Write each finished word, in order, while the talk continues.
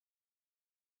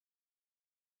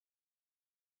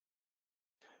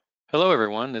Hello,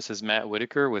 everyone. This is Matt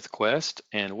Whitaker with Quest,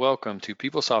 and welcome to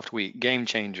PeopleSoft Week Game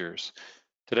Changers.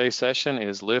 Today's session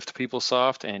is Lift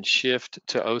PeopleSoft and Shift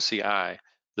to OCI,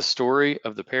 the story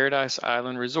of the Paradise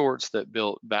Island resorts that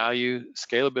built value,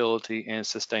 scalability, and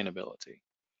sustainability.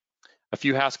 A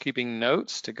few housekeeping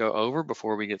notes to go over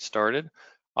before we get started.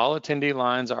 All attendee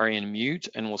lines are in mute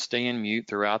and will stay in mute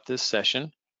throughout this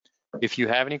session. If you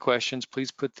have any questions,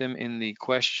 please put them in the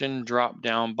question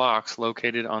drop-down box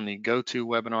located on the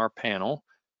GoToWebinar panel.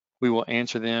 We will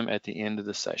answer them at the end of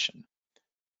the session.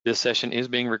 This session is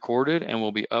being recorded and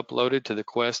will be uploaded to the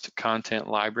Quest content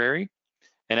library.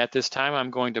 And at this time, I'm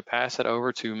going to pass it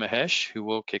over to Mahesh, who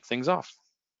will kick things off.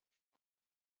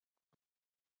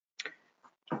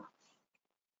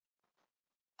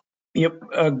 Yep.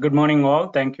 Good morning, all.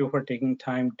 Thank you for taking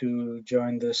time to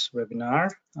join this webinar.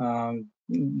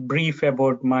 Brief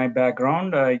about my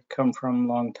background. I come from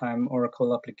long-time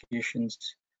Oracle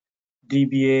applications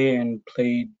DBA and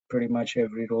played pretty much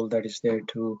every role that is there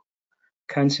to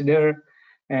consider.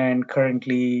 And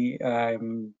currently,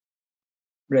 I'm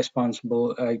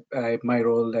responsible. My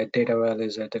role at Datavail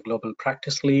is at a global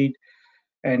practice lead.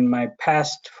 And my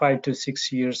past 5 to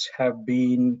 6 years have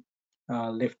been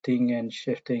lifting and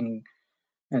shifting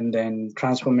and then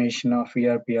transformation of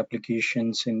ERP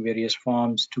applications in various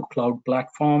forms to cloud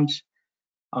platforms.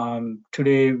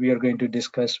 Today, we are going to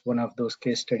discuss one of those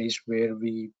case studies where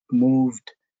we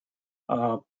moved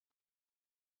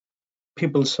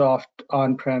PeopleSoft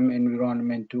on-prem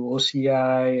environment to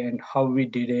OCI and how we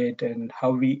did it and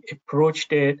how we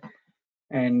approached it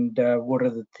and what are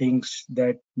the things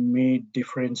that made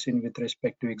difference in with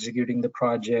respect to executing the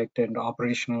project and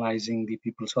operationalizing the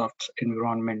PeopleSoft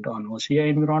environment on OCI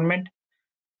environment.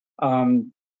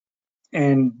 And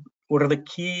what are the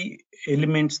key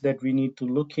elements that we need to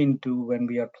look into when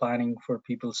we are planning for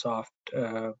PeopleSoft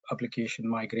application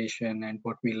migration and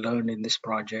what we learned in this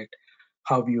project,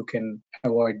 how you can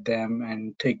avoid them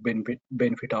and take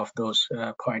benefit of those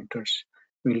pointers.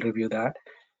 We'll review that.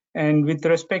 And with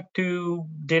respect to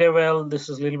Datavail, this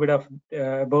is a little bit of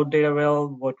about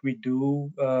Datavail, what we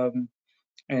do,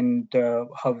 and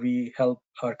how we help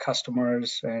our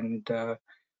customers, and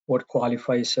what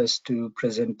qualifies us to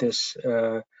present this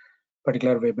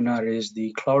particular webinar is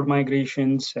the cloud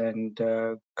migrations, and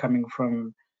coming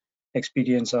from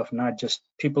experience of not just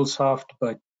PeopleSoft,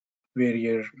 but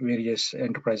various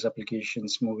enterprise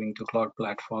applications moving to cloud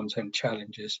platforms and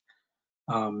challenges.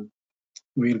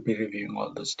 We'll be reviewing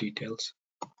all those details.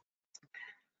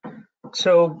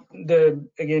 So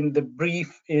the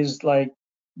brief is like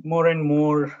more and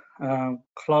more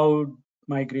cloud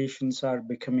migrations are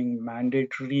becoming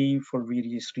mandatory for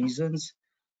various reasons.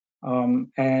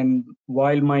 And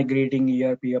while migrating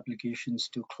ERP applications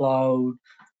to cloud,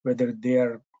 whether they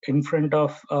are in front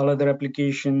of all other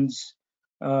applications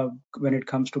when it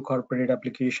comes to corporate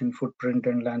application footprint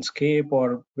and landscape,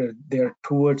 or where they're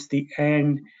towards the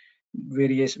end,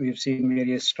 we've seen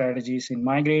various strategies in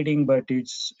migrating, but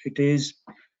it is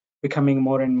becoming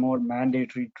more and more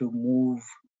mandatory to move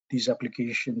these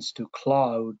applications to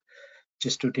cloud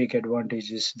just to take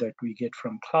advantages that we get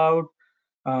from cloud.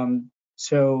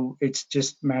 So it's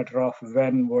just a matter of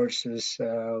when versus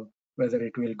whether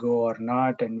it will go or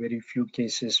not, and very few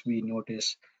cases we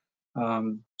notice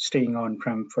staying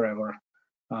on-prem forever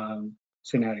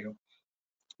scenario.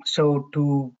 So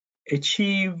to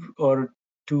achieve or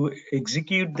to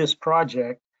execute this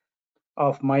project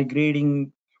of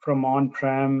migrating from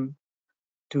on-prem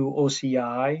to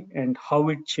OCI and how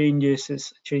it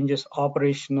changes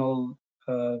operational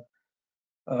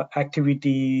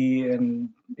activity, and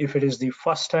if it is the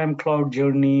first time cloud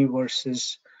journey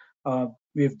versus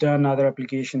we've done other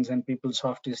applications and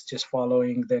PeopleSoft is just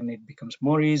following, then it becomes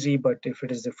more easy. But if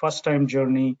it is the first time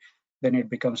journey, then it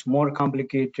becomes more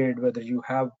complicated, whether you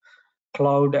have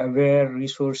cloud aware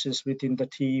resources within the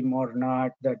team or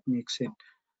not. That makes it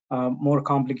more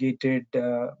complicated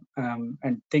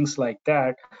and things like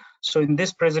that. So in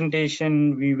this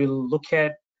presentation, we will look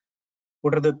at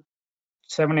what are the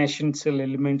 7 essential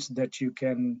elements that you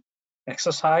can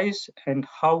exercise and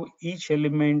how each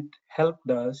element helped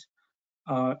us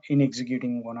in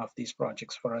executing one of these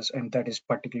projects for us, and that is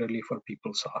particularly for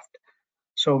PeopleSoft.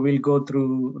 So we'll go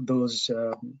through those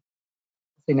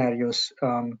scenarios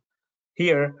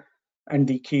here and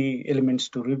the key elements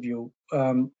to review,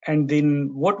 and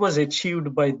then what was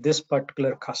achieved by this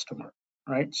particular customer,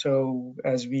 right? So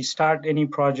as we start any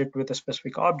project with a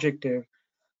specific objective,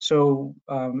 so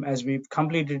as we've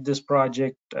completed this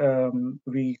project,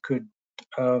 we could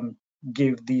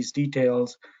give these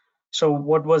details. So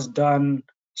what was done?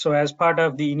 So as part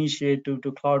of the initiative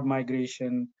to cloud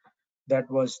migration, that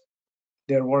was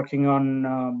They're working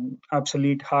on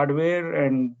obsolete hardware,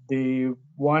 and they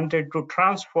wanted to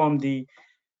transform the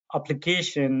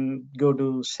application, go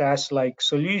to SaaS-like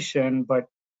solution, but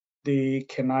they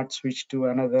cannot switch to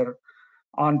another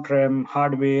on-prem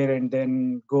hardware and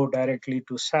then go directly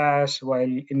to SaaS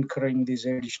while incurring these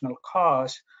additional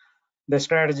costs. The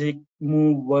strategic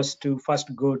move was to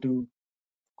first go to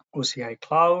OCI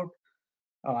Cloud,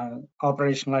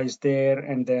 operationalize there,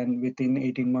 and then within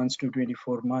 18 months to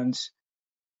 24 months,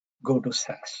 go to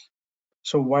SaaS.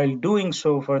 So while doing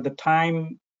so, for the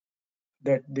time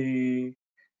that they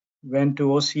went to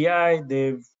OCI,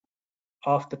 they've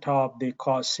off the top, they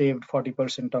saved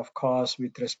 40% of costs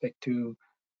with respect to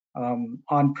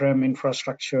on-prem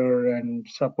infrastructure and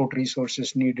support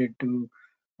resources needed to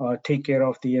take care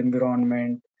of the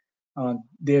environment.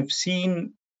 They've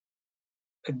seen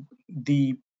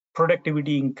the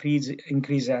productivity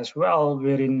increase as well,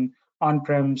 wherein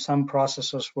on-prem some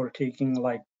processes were taking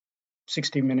like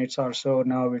 60 minutes or so.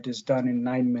 Now it is done in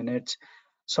 9 minutes,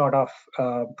 sort of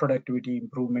productivity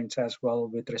improvements as well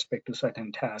with respect to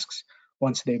certain tasks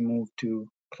once they move to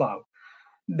cloud.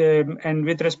 And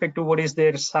with respect to what is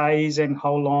their size and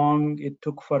how long it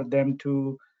took for them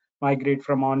to migrate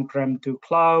from on-prem to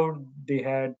cloud, they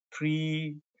had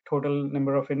 3 total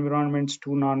number of environments,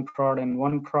 2 non-prod and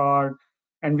 1 prod,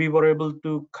 and we were able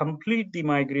to complete the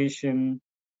migration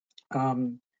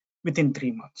within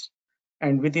 3 months.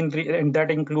 And and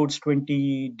that includes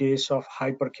 20 days of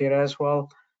hypercare as well.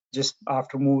 Just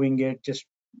after moving it, just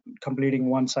completing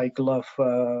 1 cycle of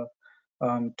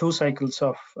 2 cycles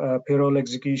of payroll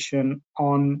execution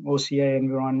on OCI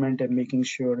environment and making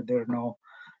sure there are no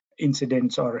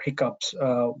incidents or hiccups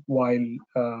while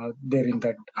they're in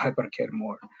that hypercare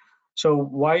mode. So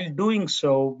while doing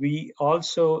so, we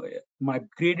also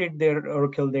migrated their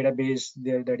Oracle database,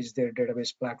 that is their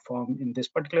database platform in this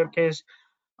particular case,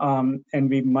 and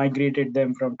we migrated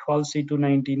them from 12C to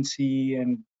 19C.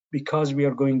 And because we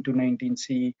are going to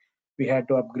 19C, we had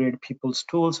to upgrade people's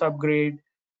tools upgrade.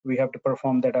 We have to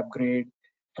perform that upgrade.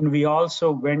 And we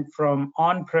also went from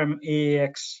on-prem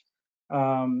AAX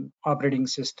operating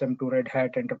system to Red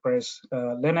Hat Enterprise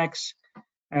Linux.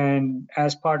 And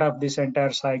as part of this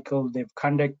entire cycle, they've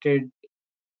conducted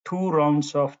 2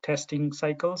 rounds of testing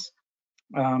cycles,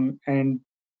 and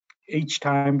each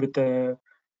time with a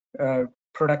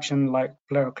production, like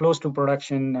close to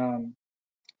production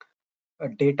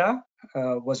data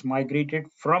was migrated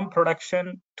from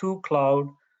production to cloud,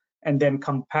 and then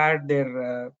compared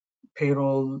their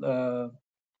payroll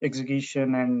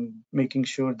execution and making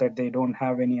sure that they don't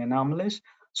have any anomalies.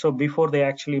 So before they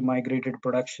actually migrated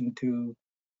production to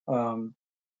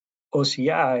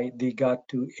OCI, they got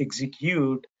to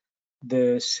execute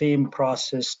the same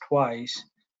process twice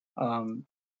on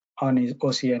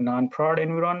OCI non-prod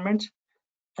environments.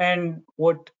 And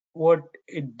what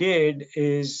it did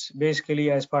is basically,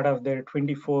 as part of their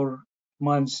 24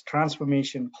 months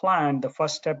transformation plan, the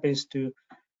first step is to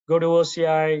go to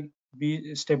OCI,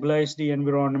 stabilize the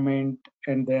environment,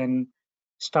 and then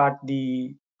start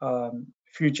the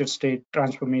future state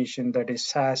transformation, that is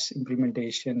SaaS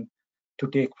implementation, to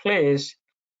take place.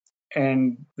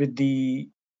 And with the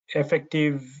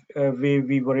effective way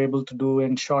we were able to do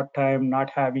in short time,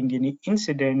 not having any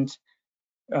incidents,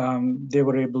 they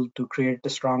were able to create a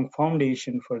strong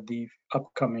foundation for the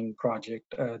upcoming project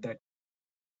that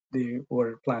they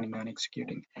were planning on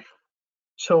executing.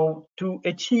 So to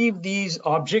achieve these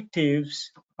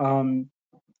objectives,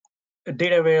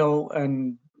 Datavail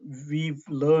and we've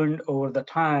learned over the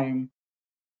time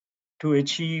to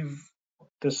achieve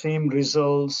the same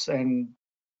results and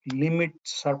limit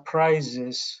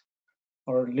surprises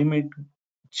or limit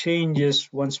changes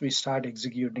once we start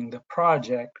executing the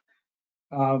project.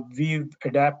 We've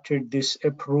adapted this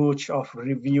approach of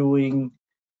reviewing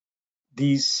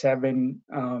these 7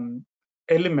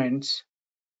 elements,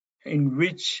 in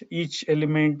which each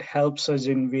element helps us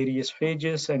in various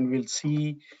phases, and we'll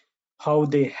see how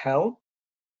they help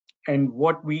and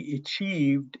what we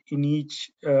achieved in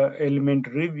each element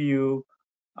review,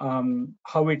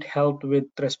 how it helped with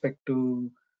respect to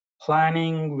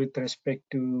planning, with respect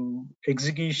to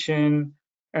execution,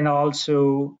 and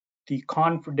also the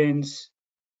confidence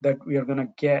that we are going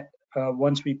to get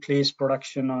once we place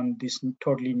production on this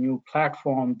totally new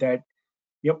platform, that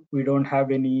yep, we don't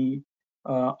have any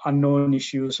unknown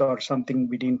issues or something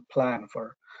we didn't plan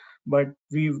for. But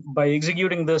by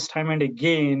executing this time and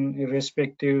again,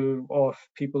 irrespective of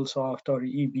PeopleSoft or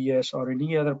EBS or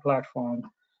any other platform,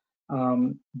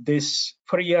 this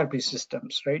for ERP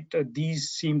systems, right?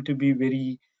 These seem to be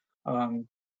very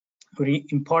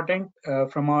important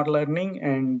from our learning,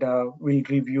 and we'll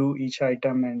review each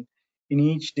item and in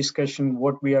each discussion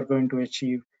what we are going to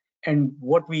achieve and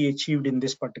what we achieved in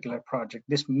this particular project.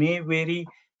 This may vary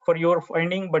for your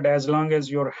finding, but as long as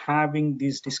you're having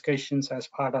these discussions as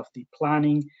part of the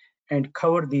planning and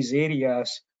cover these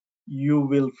areas, you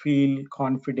will feel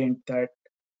confident that,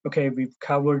 okay, we've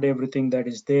covered everything that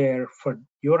is there for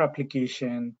your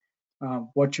application,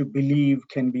 what you believe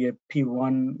can be a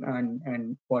P1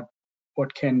 and what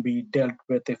can be dealt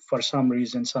with if for some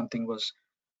reason something was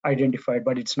identified,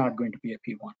 but it's not going to be a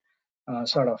P1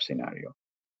 sort of scenario.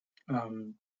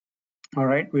 All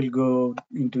right, we'll go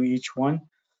into each one.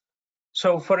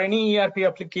 So for any ERP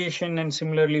application and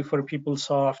similarly for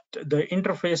PeopleSoft, the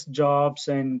interface jobs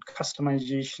and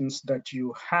customizations that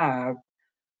you have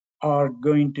are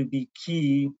going to be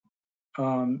key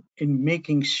in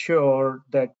making sure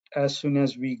that as soon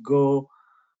as we go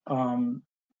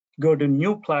to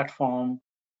new platform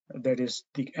that is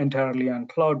the entirely on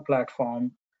cloud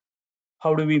platform,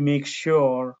 how do we make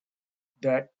sure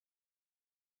that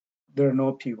there are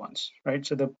no P1s, right?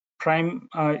 So the prime,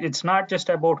 it's not just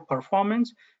about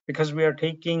performance because if we are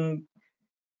taking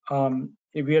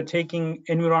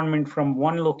environment from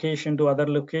one location to other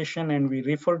location, and when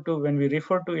we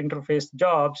refer to interface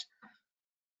jobs,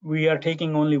 we are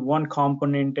taking only one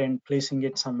component and placing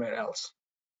it somewhere else,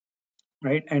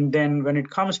 right? And then when it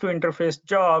comes to interface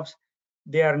jobs,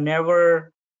 they are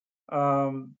never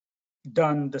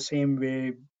done the same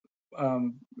way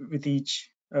with each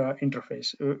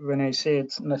interface. When I say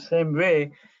it's in the same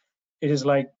way, it is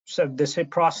like, so they say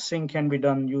processing can be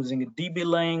done using a DB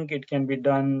link. It can be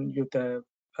done with a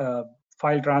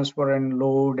file transfer and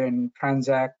load and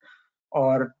transact,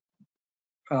 or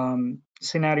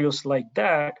scenarios like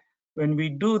that. When we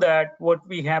do that, what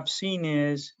we have seen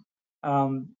is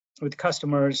with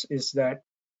customers is that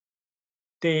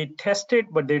they test it,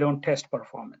 but they don't test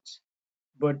performance.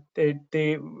 But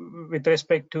they with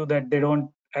respect to that, they don't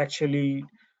actually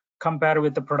compare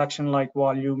with the production like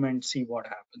volume and see what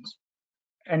happens.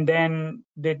 And then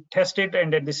they test it,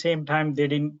 and at the same time, they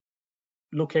didn't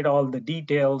look at all the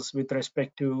details with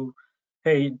respect to,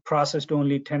 hey, it processed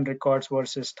only 10 records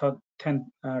versus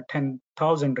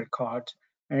 10,000 records,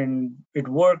 and it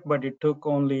worked, but it took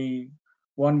only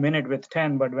 1 minute with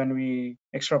 10, but when we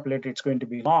extrapolate, it's going to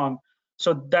be long.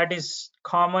 So that is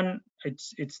common.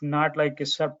 It's not like a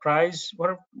surprise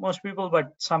for most people,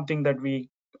 but something that we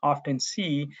often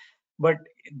see. But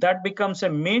that becomes a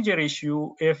major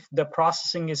issue if the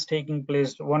processing is taking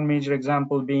place. One major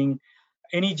example being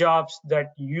any jobs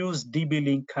that use DB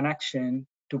link connection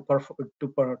to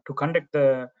conduct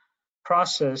the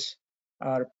process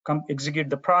or execute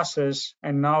the process,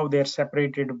 and now they're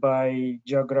separated by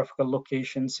geographical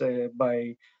locations,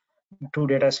 by 2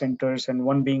 data centers, and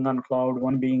one being on cloud,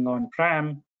 one being on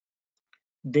prem,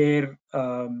 their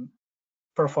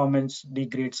performance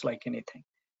degrades like anything.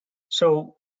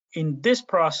 So in this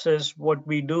process, what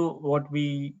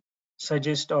we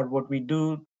suggest, or what we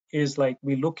do is, like,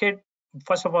 we look at,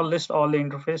 first of all, list all the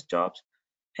interface jobs,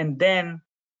 and then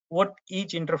what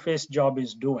each interface job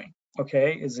is doing.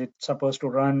 Okay, is it supposed to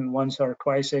run once or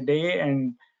twice a day?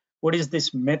 And what is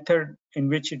this method in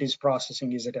which it is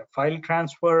processing? Is it a file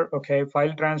transfer? Okay,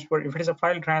 file transfer. If it is a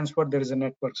file transfer, there is a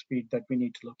network speed that we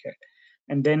need to look at.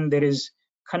 And then there is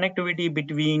connectivity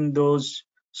between those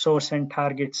source and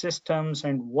target systems,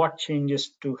 and what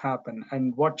changes to happen,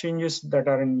 and what changes that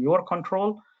are in your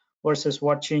control versus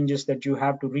what changes that you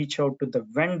have to reach out to the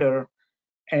vendor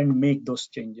and make those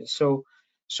changes.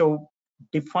 So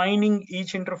defining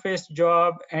each interface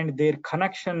job and their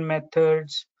connection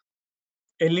methods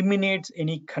eliminates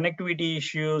any connectivity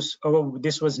issues. Oh,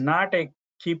 this was not a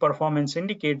key performance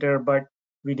indicator, but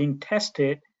we didn't test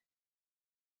it.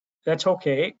 That's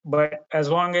okay. But as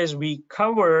long as we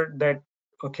cover that,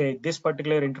 okay, this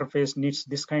particular interface needs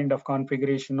this kind of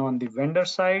configuration on the vendor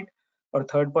side or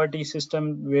third-party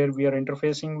system where we are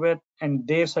interfacing with, and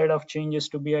their side of changes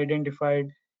to be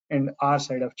identified, and our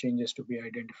side of changes to be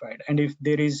identified. And if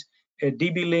there is a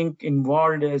DB link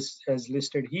involved as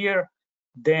listed here,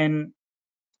 then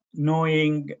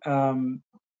knowing,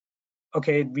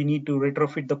 okay, we need to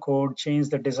retrofit the code, change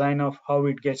the design of how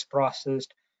it gets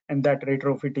processed, and that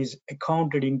retrofit is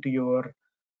accounted into your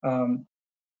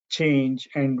change.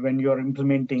 And when you're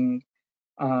implementing,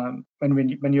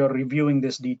 when you're reviewing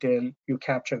this detail, you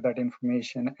capture that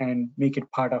information and make it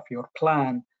part of your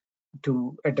plan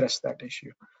to address that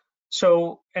issue.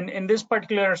 So, and in this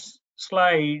particular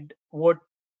slide, what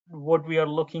we are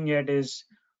looking at is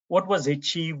what was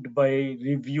achieved by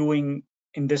reviewing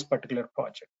in this particular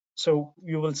project. So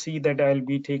you will see that I'll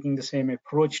be taking the same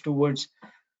approach towards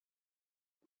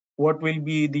what will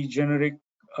be the generic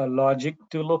logic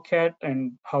to look at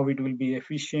and how it will be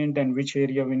efficient and which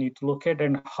area we need to look at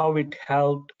and how it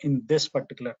helped in this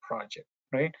particular project,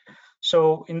 right?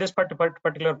 So in this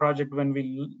particular project, when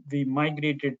we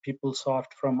migrated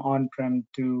PeopleSoft from on-prem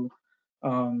to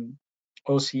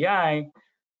OCI,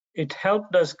 it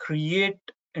helped us create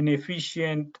an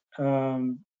efficient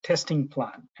testing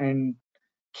plan and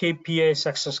KPI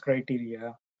success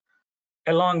criteria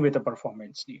along with the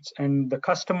performance needs. And the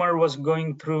customer was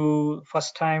going through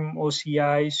first time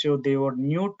OCI, so they were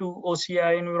new to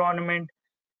OCI environment.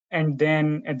 And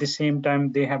then at the same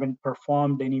time, they haven't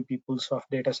performed any PeopleSoft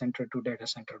data center to data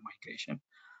center migration.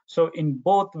 So in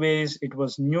both ways, it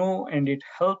was new and it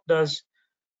helped us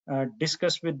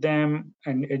discuss with them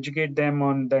and educate them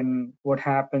on then what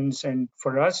happens and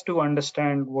for us to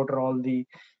understand what are all the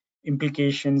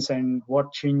implications and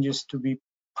what changes to be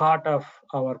part of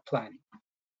our planning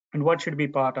and what should be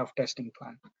part of testing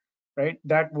plan, right?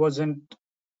 That wasn't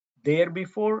there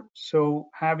before. So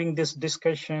having this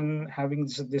discussion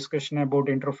about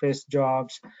interface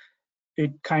jobs,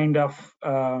 it kind of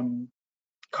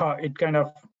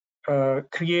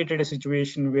created a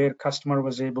situation where customer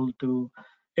was able to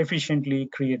efficiently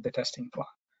create the testing plan,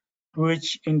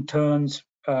 which in turns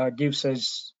gives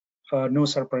us no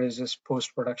surprises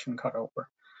post-production cutover.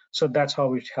 So that's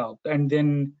how it helped. And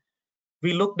then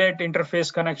we looked at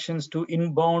interface connections to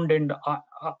inbound and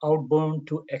outbound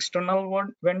to external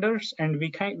vendors, and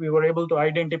we were able to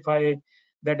identify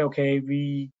that okay,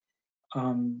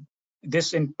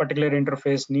 this in particular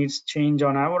interface needs change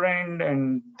on our end,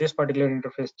 and this particular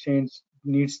interface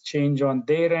needs change on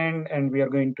their end, and we are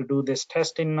going to do this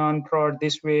test in non-prod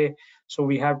this way. So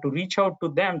we have to reach out to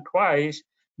them twice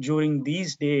during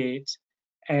these dates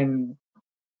and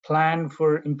plan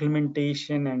for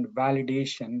implementation and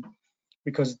validation,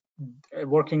 because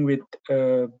working with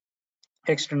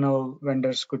external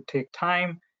vendors could take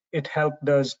time. It helped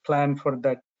us plan for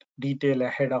that detail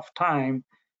ahead of time,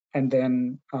 and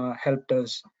then helped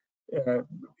us,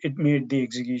 it made the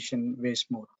execution way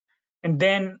smooth. And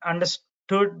then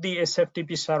understood the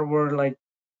SFTP server, like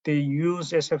they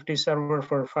use SFTP server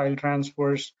for file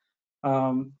transfers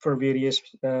for various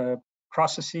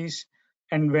processes.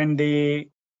 And when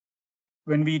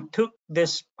we took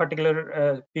this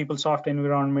particular PeopleSoft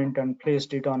environment and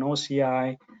placed it on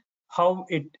OCI, how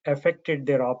it affected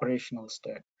their operational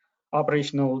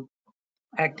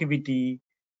activity,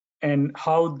 and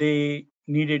how they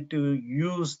needed to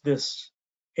use this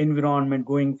environment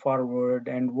going forward,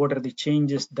 and what are the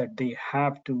changes that they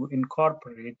have to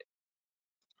incorporate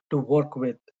to work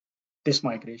with this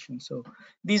migration. So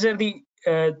these are the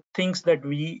things that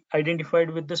we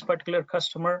identified with this particular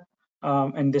customer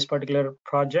and this particular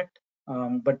project.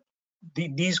 But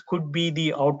these could be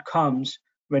the outcomes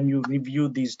when you review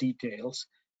these details.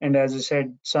 And as I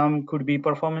said, some could be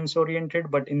performance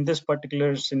oriented, but in this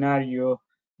particular scenario,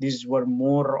 these were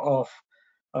more of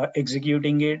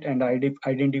executing it and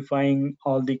identifying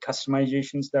all the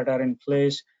customizations that are in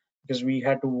place, because we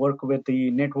had to work with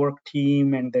the network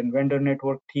team and then vendor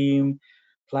network team,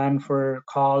 plan for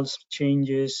calls,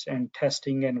 changes, and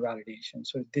testing and validation.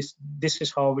 So this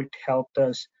is how it helped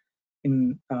us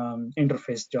in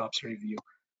interface jobs review.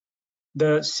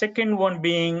 The second one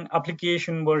being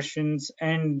application versions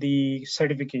and the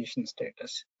certification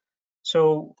status.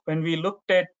 So when we look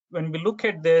at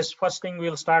this, first thing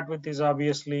we'll start with is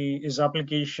obviously is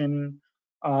application.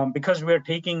 Because we're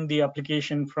taking the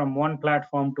application from one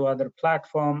platform to other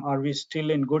platform, are we still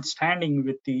in good standing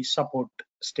with the support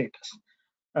status?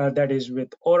 That is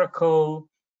with Oracle.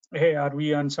 Hey, are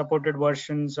we on supported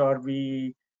versions? Are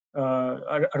we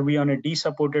on a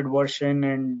desupported version?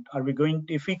 And are we going,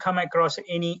 if we come across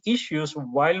any issues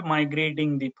while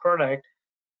migrating the product,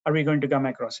 are we going to come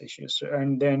across issues?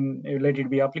 And then let it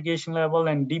be application level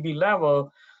and DB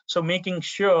level. So making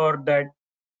sure that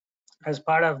as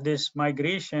part of this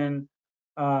migration,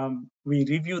 we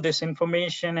review this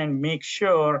information and make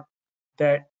sure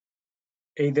that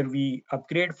either we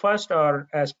upgrade first, or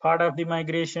as part of the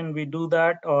migration we do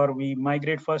that, or we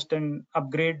migrate first and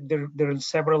upgrade. There are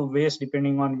several ways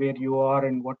depending on where you are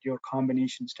and what your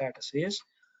combination status is.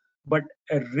 But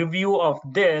a review of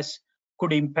this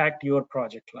could impact your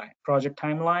project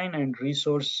timeline and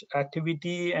resource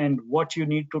activity, and what you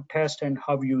need to test and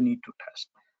how you need to test.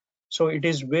 So it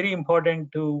is very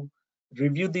important to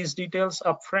review these details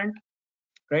upfront,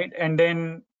 right? And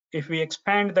then if we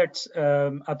expand that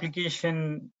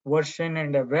application version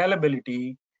and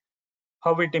availability,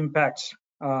 how it impacts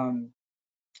at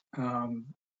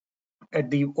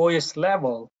the OS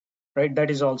level, right?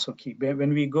 That is also key.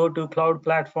 When we go to cloud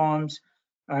platforms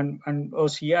and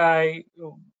OCI,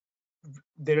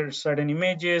 there are certain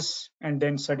images and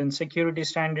then certain security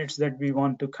standards that we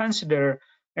want to consider.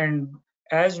 And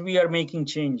as we are making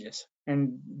changes,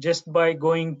 and just by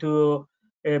going to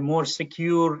a more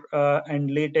secure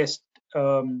and latest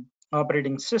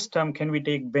operating system, can we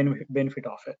take benefit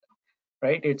of it,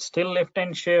 right? It's still lift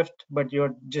and shift, but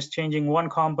you're just changing one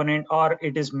component, or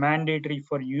it is mandatory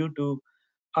for you to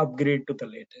upgrade to the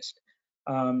latest.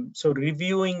 So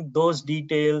reviewing those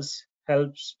details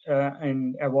helps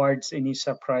and avoids any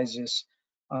surprises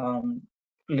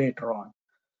later on.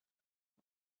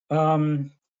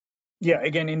 Yeah,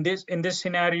 again, in this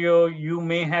scenario, you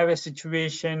may have a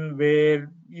situation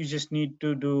where you just need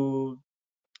to do,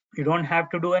 you don't have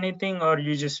to do anything, or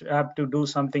you just have to do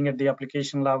something at the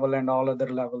application level, and all other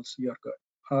levels you're good.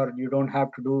 Or you don't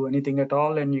have to do anything at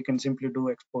all, and you can simply do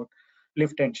export,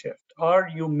 lift and shift. Or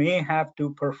you may have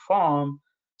to perform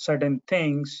certain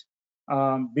things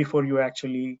before you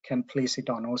actually can place it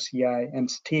on OCI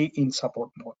and stay in support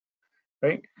mode,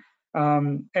 right?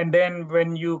 And then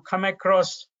when you come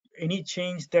across any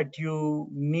change that you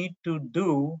need to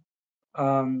do,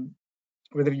 um,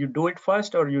 whether you do it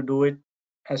first or you do it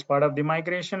as part of the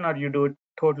migration, or you do it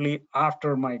totally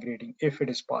after migrating, if it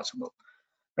is possible,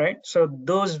 right? So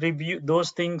those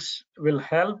things will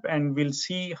help, and we'll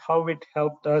see how it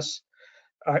helped us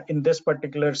in this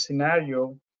particular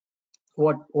scenario.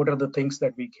 What are the things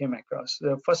that we came across?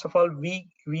 First of all,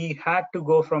 we had to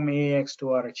go from AX to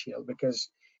RHEL because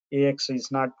AX is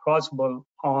not possible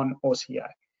on OCI.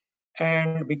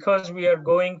 And because we are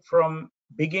going from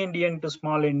big endian to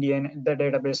small endian, the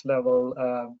database level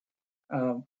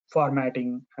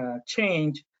formatting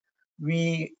change,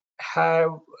 we have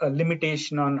a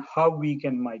limitation on how we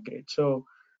can migrate. So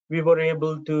we were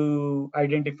able to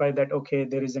identify that, okay,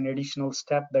 there is an additional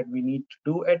step that we need to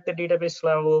do at the database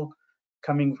level,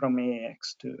 coming from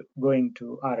AX to going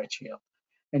to RHEL.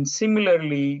 And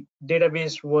similarly,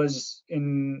 database was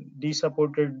in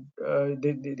desupported,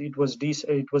 it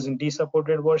was in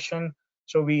desupported version.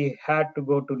 So we had to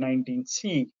go to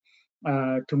 19C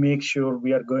to make sure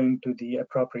we are going to the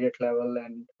appropriate level.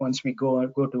 And once we go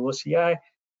to OCI,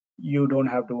 you don't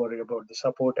have to worry about the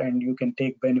support, and you can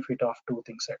take benefit of two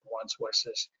things at once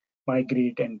versus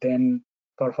migrate and then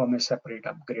perform a separate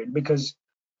upgrade. Because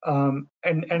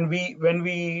and we, when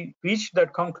we reached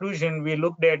that conclusion, we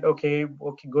looked at, okay,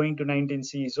 going to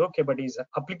 19C is okay, but is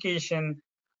application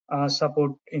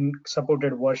support in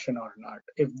supported version or not?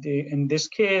 If the, in this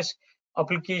case,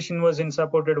 application was in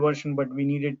supported version, but we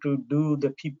needed to do the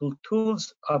people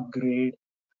tools upgrade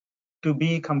to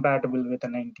be compatible with a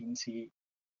 19C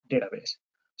database.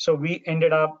 So we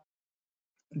ended up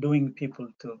doing people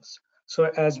tools. So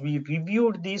as we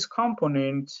reviewed these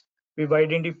components, we've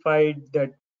identified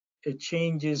that a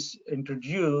change is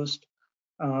introduced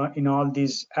in all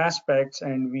these aspects,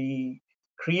 and we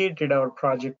created our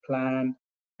project plan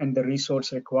and the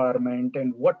resource requirement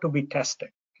and what to be tested.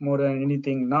 More than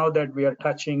anything, now that we are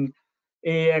touching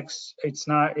AX, it's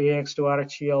not AX to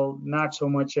RHEL, not so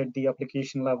much at the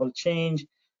application level change.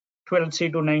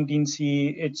 12C to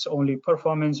 19C, it's only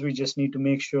performance. We just need to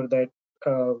make sure that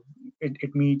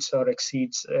it meets or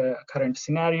exceeds current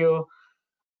scenario.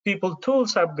 People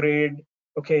tools upgrade,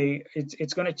 okay,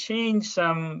 it's going to change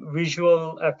some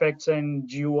visual effects and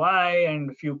GUI and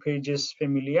a few pages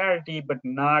familiarity, but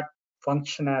not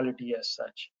functionality as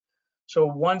such. So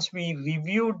once we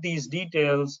reviewed these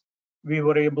details, we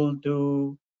were able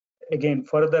to, again,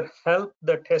 further help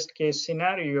the test case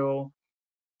scenario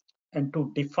and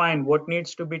to define what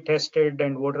needs to be tested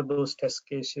and what are those test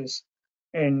cases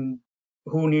and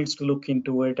who needs to look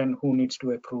into it and who needs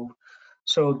to approve.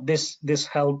 So this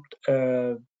helped,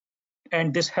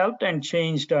 and this helped and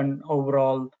changed an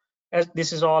overall, as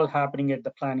this is all happening at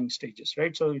the planning stages,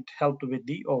 right? So it helped with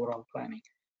the overall planning.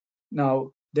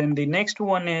 Now, then the next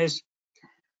one is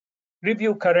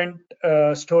review current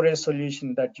storage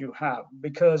solution that you have,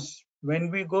 because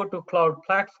when we go to cloud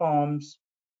platforms,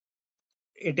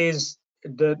 it is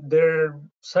there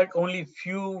are only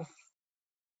few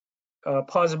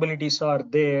possibilities are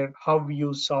there how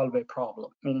you solve a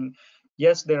problem. Meaning,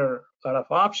 yes, there are a lot of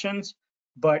options,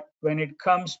 but when it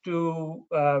comes to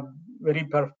very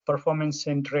performance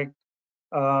centric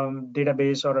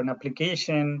database or an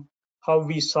application, how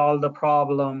we solve the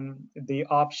problem, the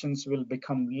options will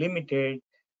become limited.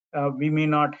 We may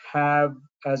not have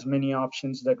as many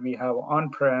options that we have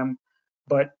on-prem,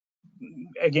 but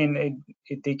again,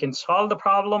 they can solve the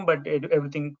problem, but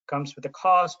everything comes with a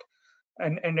cost.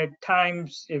 And at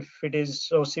times, if it is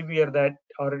so severe that,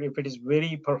 or if it is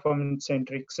very performance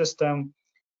centric system,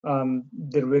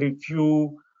 there are very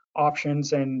few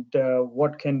options, and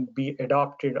what can be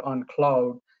adopted on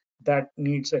cloud, that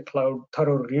needs a cloud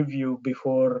thorough review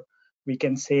before we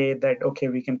can say that, okay,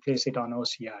 we can place it on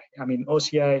OCI. I mean,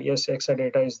 OCI, yes,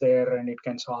 Exadata is there and it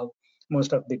can solve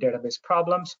most of the database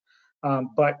problems,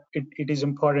 but it is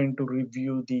important to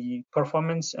review the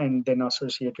performance and then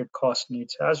associated cost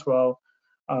needs as well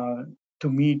to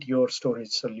meet your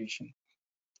storage solution.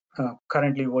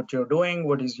 Currently what you're doing,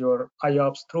 what is your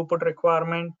IOPS throughput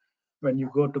requirement, when you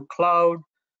go to cloud,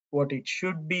 what it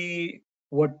should be,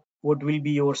 what will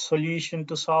be your solution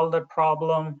to solve that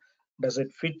problem, does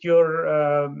it fit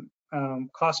your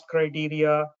cost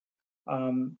criteria,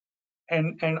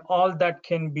 and all that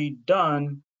can be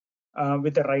done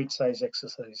with the right size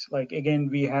exercise. Like again,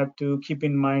 we have to keep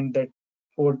in mind that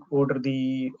what are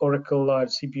the Oracle or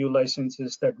CPU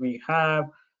licenses that we have,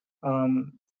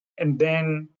 and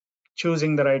then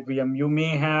choosing the right VM. You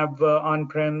may have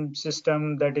on-prem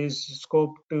system that is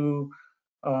scoped to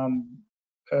um,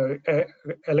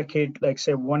 allocate, like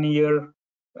say, 1 year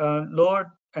load,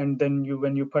 and then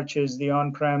when you purchase the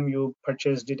on-prem, you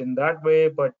purchased it in that way,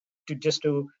 but just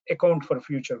to account for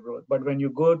future growth. But when you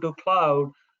go to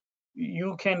cloud,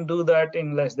 you can do that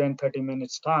in less than 30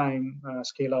 minutes time,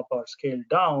 scale up or scale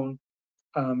down.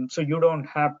 So you don't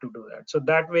have to do that. So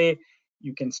that way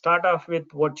you can start off with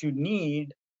what you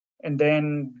need and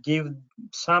then give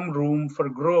some room for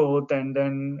growth, and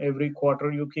then every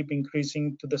quarter you keep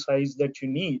increasing to the size that you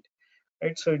need,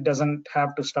 right? So it doesn't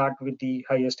have to start with the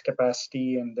highest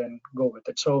capacity and then go with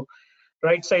it. So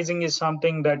right sizing is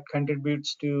something that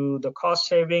contributes to the cost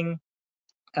saving.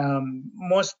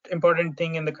 Most important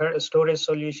thing in the storage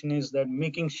solution is that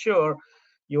making sure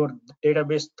your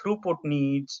database throughput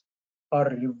needs are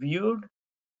reviewed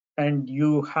and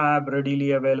you have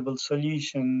readily available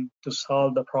solution to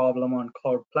solve the problem on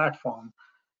cloud platform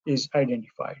is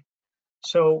identified.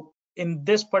 So in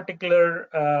this particular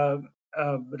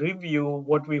review,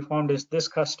 what we found is this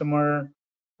customer,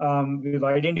 we've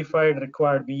identified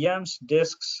required VMs,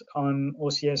 disks on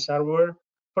OCI server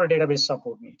for database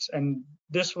support needs. And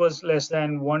this was less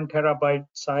than 1 terabyte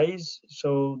size.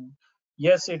 So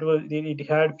yes, it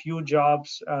had few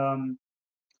jobs,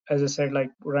 as I said,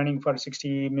 like running for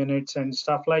 60 minutes and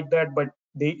stuff like that, but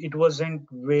it wasn't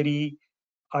very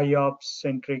IOPS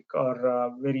centric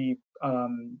or very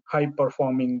high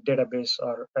performing database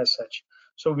or as such.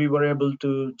 So we were able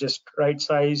to just right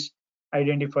size,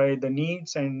 identify the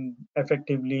needs, and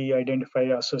effectively identify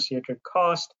associated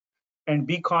cost, and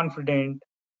be confident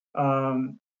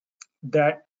um,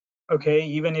 that, okay,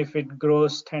 even if it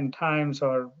grows 10 times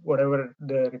or whatever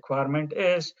the requirement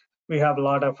is, we have a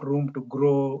lot of room to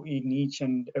grow in each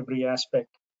and every aspect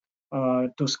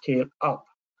to scale up.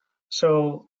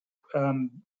 So,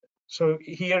 so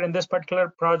here in this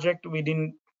particular project, we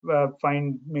didn't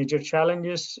find major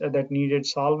challenges that needed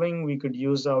solving. We could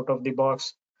use out of the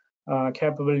box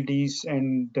capabilities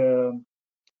and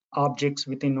objects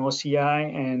within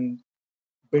OCI and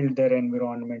build their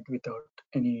environment without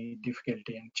any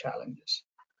difficulty and challenges.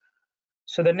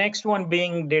 So the next one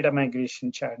being data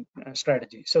migration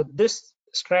strategy. So this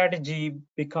strategy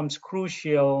becomes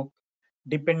crucial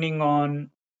depending on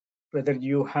whether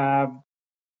you have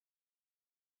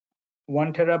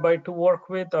 1 terabyte to work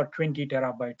with or 20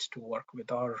 terabytes to work with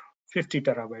or 50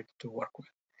 terabytes to work with.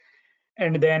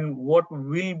 And then what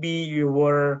will be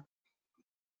your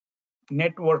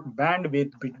network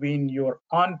bandwidth between your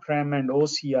on-prem and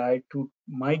OCI to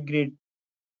migrate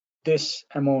this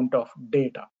amount of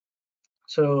data.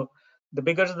 So the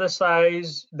bigger the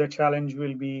size, the challenge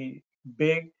will be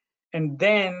big. And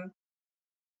then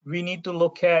we need to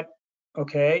look at,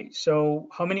 okay, so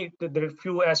how many, there are a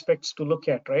few aspects to look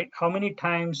at, right? How many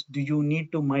times do you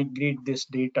need to migrate this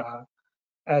data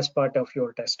as part of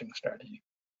your testing strategy?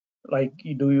 Like,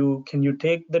 can you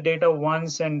take the data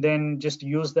once and then just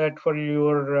use that for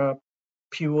your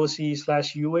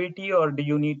POC/UAT, or do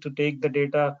you need to take the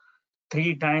data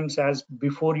 3 times as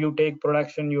before you take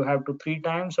production, you have to 3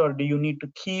 times, or do you need to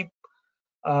keep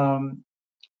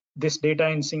this data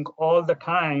in sync all the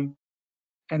time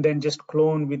and then just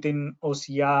clone within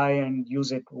OCI and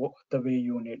use it the way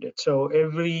you need it? So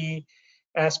every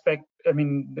aspect, I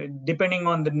mean, depending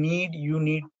on the need, you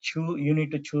need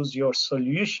to choose your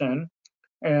solution,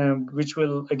 which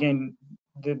will, again,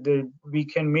 we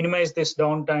can minimize this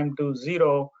downtime to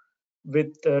 0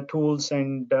 with tools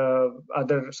and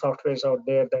other softwares out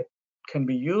there that can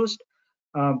be used.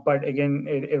 But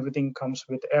again, everything comes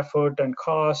with effort and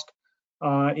cost.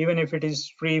 Even if it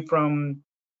is free from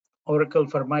Oracle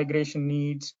for migration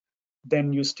needs,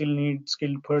 then you still need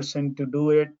skilled person to do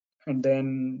it, and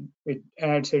then it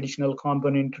adds additional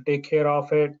component to take care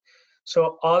of it.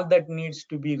 So all that needs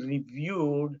to be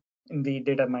reviewed in the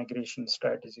data migration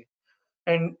strategy.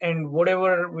 and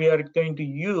whatever we are going to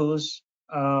use,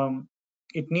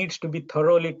 it needs to be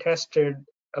thoroughly tested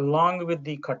along with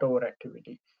the cutover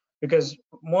activity, because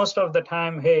most of the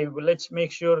time, hey, well, let's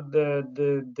make sure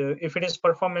the if it is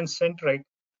performance centric,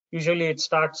 usually it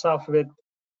starts off with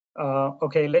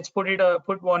okay, let's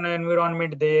put one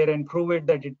environment there and prove it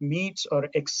that it meets or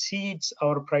exceeds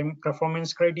our prime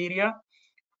performance criteria,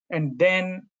 and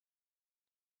then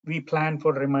we plan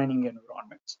for remaining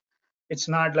environments. It's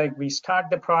not like we start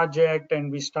the project and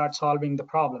we start solving the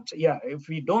problems. Yeah, if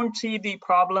we don't see the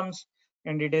problems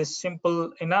and it is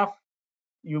simple enough,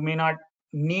 you may not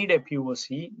need a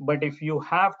POC. But if you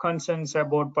have concerns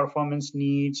about performance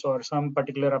needs or some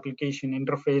particular application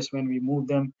interface, when we move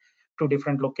them to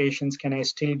different locations, can I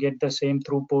still get the same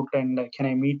throughput, and can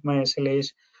I meet my SLAs?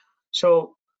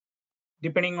 So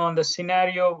depending on the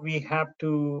scenario, we have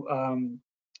to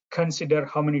consider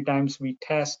how many times we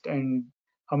test and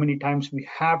how many times we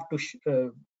have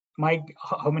to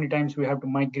how many times we have to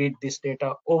migrate this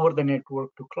data over the network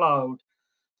to cloud.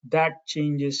 That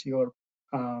changes your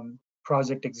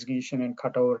project execution and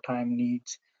cutover time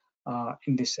needs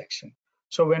in this section.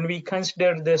 So when we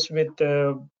consider this with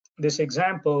this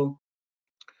example,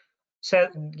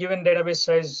 given database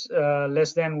size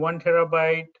less than 1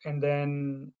 TB, and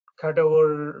then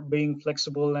cutover being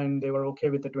flexible, and they were okay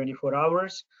with the 24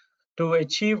 hours to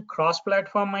achieve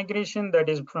cross-platform migration, that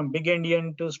is from big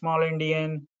endian to small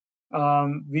endian.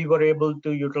 We were able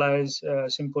to utilize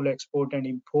simple export and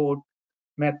import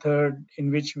method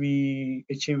in which we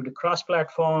achieved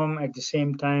cross-platform, at the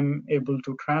same time able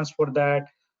to transfer that,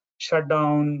 shut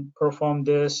down, perform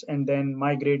this, and then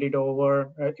migrate it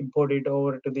over, import it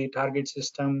over to the target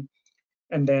system,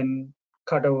 and then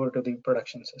cut over to the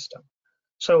production system.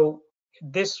 So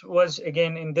this was,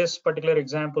 again, in this particular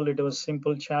example, it was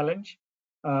simple challenge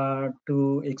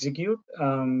to execute,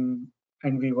 and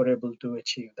we were able to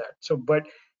achieve that. So, but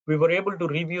we were able to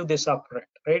review this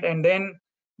upfront, right? And then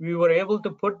we were able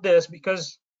to put this,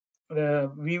 because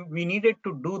we needed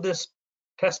to do this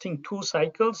testing 2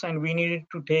 cycles, and we needed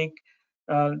to take,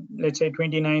 let's say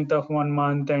 29th of one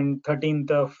month and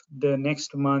 13th of the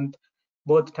next month.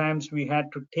 Both times we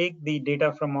had to take the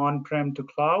data from on-prem to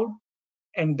cloud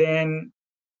and then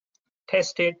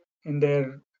test it in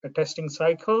their testing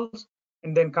cycles,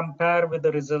 and then compare with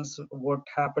the results of what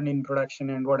happened in production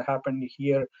and what happened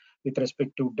here with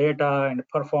respect to data and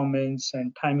performance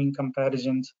and timing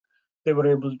comparisons. They were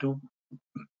able to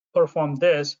perform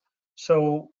this.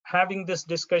 So having this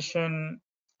discussion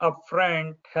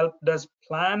upfront helped us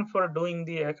plan for doing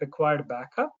the required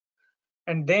backup,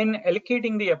 and then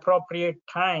allocating the appropriate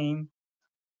time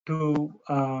to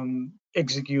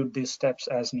execute these steps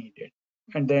as needed,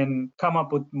 and then come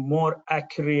up with more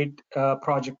accurate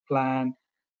project plan.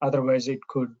 Otherwise, it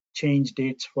could change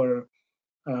dates for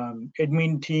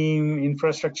admin team,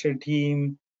 infrastructure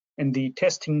team, and the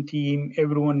testing team.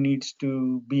 Everyone needs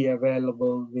to be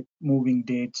available with moving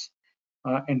dates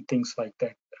and things like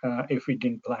that if we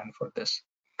didn't plan for this.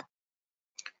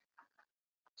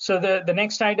 So the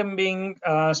next item being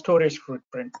storage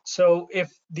footprint. So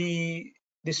if the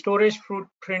storage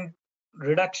footprint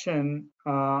reduction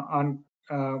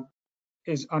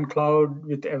is on cloud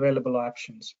with available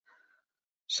options.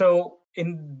 So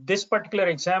in this particular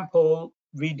example,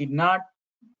 we did not,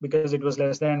 because it was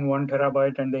less than 1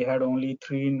 TB and they had only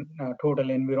 3 total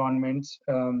environments.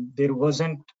 There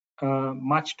wasn't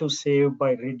much to save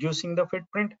by reducing the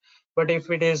footprint. But if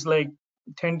it is like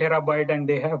 10 TB and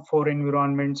they have 4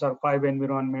 environments or 5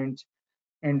 environments,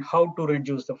 and how to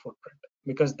reduce the footprint,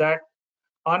 because that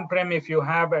on-prem, if you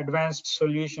have advanced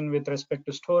solution with respect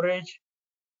to storage,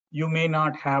 you may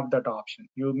not have that option.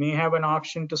 You may have an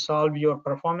option to solve your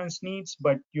performance needs,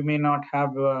 but you may not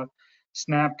have a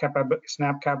snap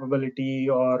capability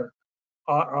or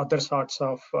other sorts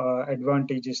of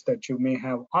advantages that you may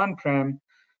have on-prem.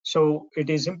 So it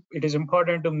is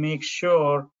important to make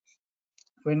sure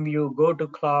when you go to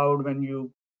cloud, when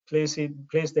you place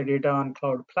the data on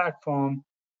cloud platform,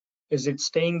 is it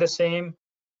staying the same?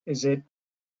 Is it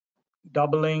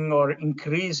doubling or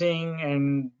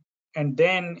increasing? And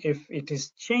then if it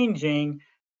is changing,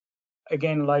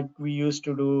 again, like we used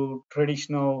to do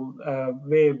traditional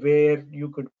way, where you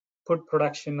could put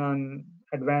production on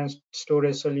advanced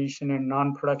storage solution and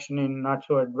non-production in not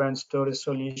so advanced storage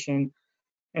solution.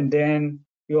 And then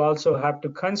you also have to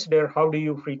consider, how do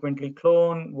you frequently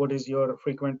clone? What is your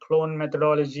frequent clone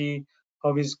methodology?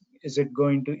 How is it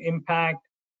going to impact?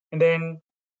 And then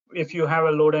if you have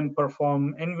a load and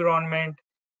perform environment,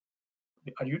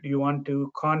 do you want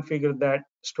to configure that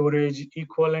storage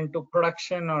equivalent to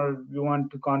production, or you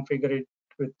want to configure it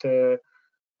with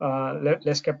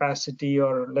less capacity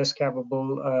or less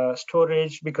capable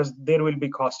storage, because there will be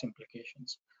cost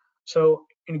implications. So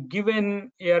in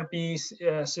given ERP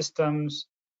systems,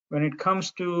 when it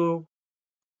comes to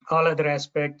all other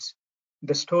aspects,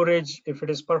 the storage, if it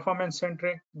is performance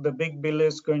centric, the big bill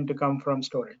is going to come from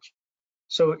storage.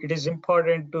 So it is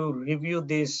important to review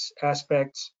these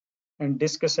aspects and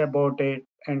discuss about it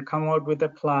and come out with a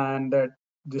plan that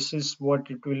this is what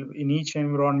it will, in each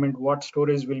environment, what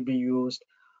storage will be used,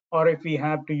 or if we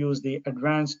have to use the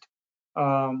advanced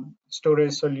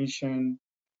storage solution,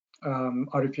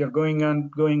 or if you're going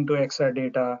to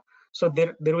Exadata. So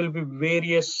there will be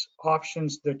various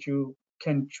options that you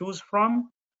can choose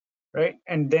from, right?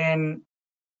 And then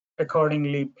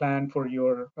accordingly plan for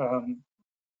your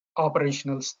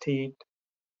operational state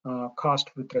cost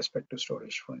with respect to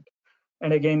storage front.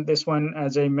 And again, this one,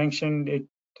 as I mentioned, it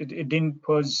didn't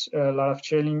pose a lot of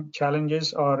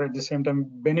challenges, or at the same time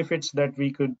benefits that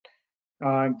we could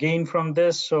gain from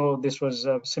this. So this was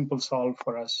a simple solve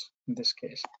for us in this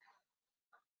case.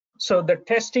 So the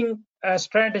testing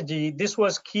strategy, this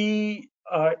was key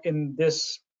in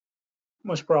this.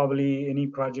 Most probably any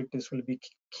project, this will be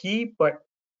key, but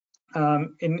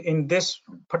in this,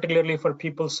 particularly for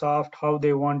PeopleSoft, how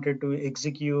they wanted to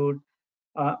execute,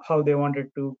 how they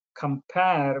wanted to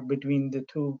compare between the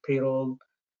two payroll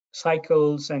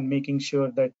cycles and making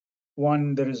sure that,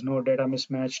 one, there is no data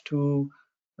mismatch, two,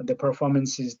 the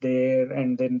performance is there,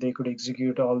 and then they could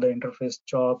execute all the interface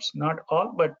jobs, not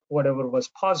all, but whatever was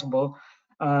possible,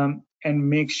 and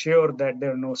make sure that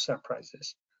there are no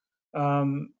surprises.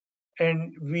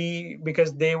 And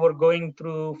because they were going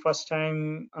through first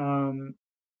time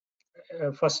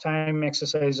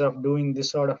exercise of doing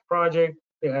this sort of project,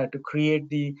 they had to create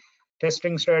the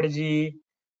testing strategy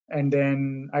and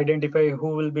then identify who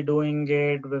will be doing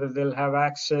it, whether they'll have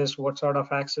access, what sort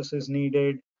of access is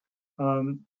needed.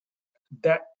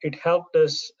 That it helped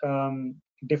us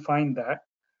define that,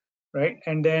 right?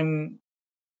 And then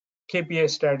KPI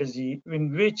strategy,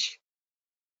 in which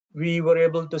we were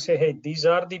able to say, hey, these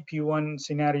are the P1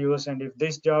 scenarios, and if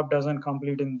this job doesn't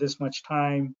complete in this much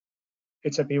time,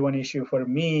 it's a P1 issue for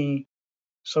me.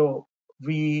 So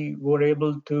we were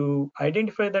able to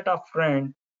identify that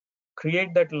upfront,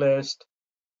 create that list,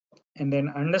 and then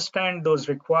understand those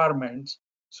requirements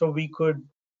so we could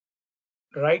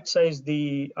right size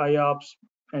the IOPS,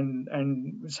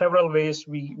 and several ways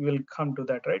we will come to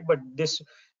that, right? But this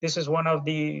is one of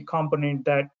the component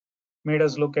that made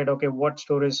us look at, okay, what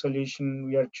storage solution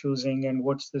we are choosing and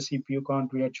what's the CPU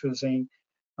count we are choosing,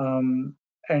 and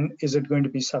is it going to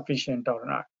be sufficient or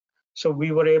not? So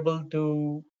we were able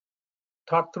to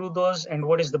talk through those, and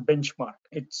what is the benchmark.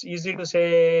 It's easy to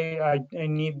say I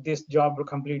need this job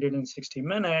completed in 60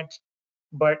 minutes,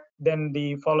 but then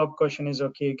the follow-up question is,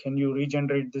 okay, can you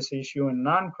regenerate this issue in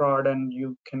non-prod, and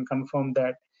you can confirm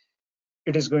that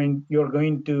you're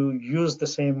going to use the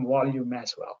same volume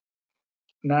as well,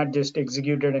 not just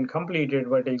executed and completed,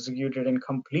 but executed and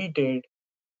completed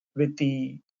with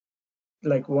the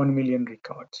like 1 million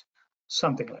records,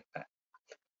 something like that.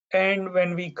 And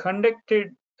when we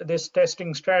conducted this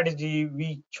testing strategy,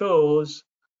 we chose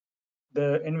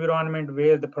the environment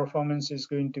where the performance is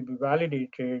going to be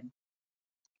validated.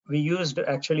 We used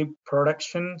actually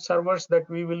production servers that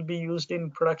we will be used in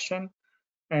production,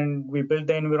 and we built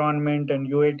the environment, and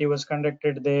UAT was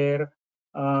conducted there.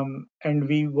 And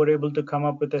we were able to come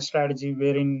up with a strategy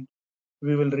wherein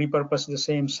we will repurpose the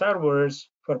same servers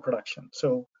for production.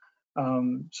 So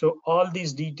all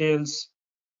these details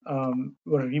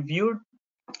were reviewed.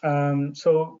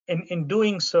 So in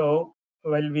doing so,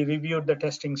 while we reviewed the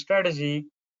testing strategy,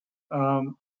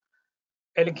 um,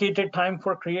 allocated time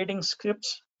for creating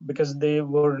scripts because they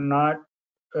were not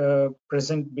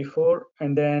present before,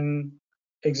 and then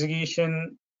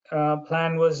execution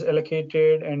plan was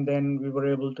allocated, and then we were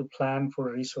able to plan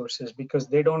for resources because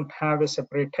they don't have a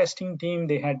separate testing team.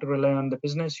 They had to rely on the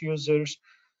business users,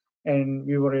 and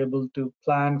we were able to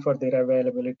plan for their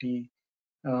availability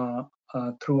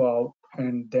throughout,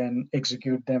 and then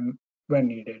execute them when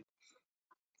needed.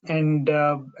 And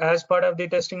as part of the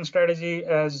testing strategy,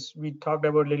 as we talked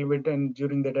about a little bit, and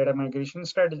during the data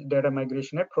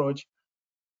migration approach,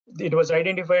 it was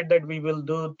identified that we will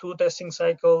do 2 testing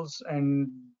cycles, and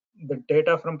the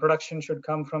data from production should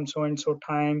come from so and so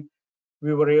time.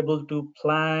 We were able to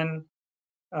plan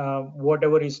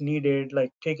whatever is needed,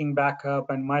 like taking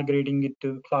backup and migrating it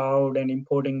to cloud and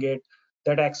importing it.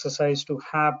 That exercise to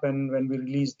happen when we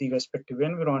release the respective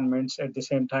environments, at the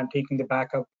same time taking the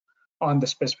backup on the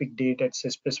specific date at a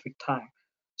specific time.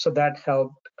 So that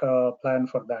helped plan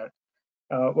for that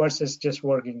versus just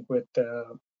working with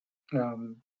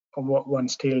one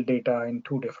stale data in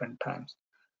 2 different times.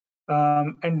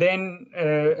 And then,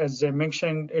 as I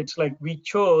mentioned, it's like we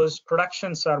chose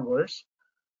production servers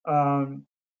um,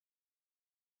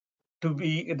 to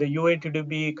be the UAT to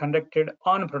be conducted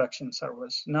on production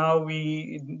servers. Now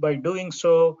by doing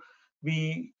so,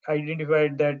 we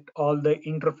identified that all the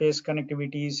interface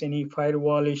connectivities, any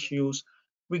firewall issues,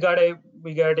 we got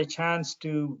a chance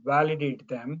to validate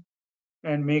them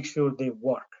and make sure they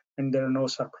work and there are no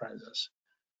surprises.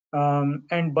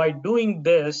 And by doing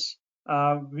this,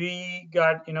 we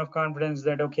got enough confidence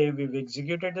that, okay, we've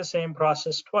executed the same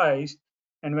process twice.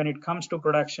 And when it comes to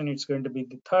production, it's going to be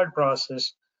the third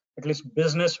process. At least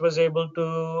business was able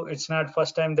to, it's not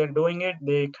first time they're doing it.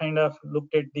 They kind of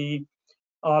looked at the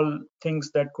all things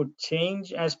that could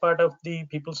change as part of the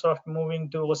PeopleSoft moving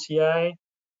to OCI,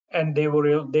 and they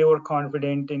were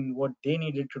confident in what they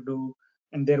needed to do,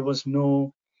 and there was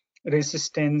no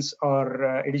resistance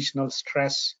or additional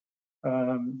stress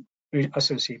um,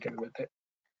 associated with it.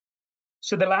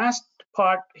 So the last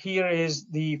part here is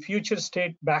the future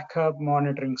state backup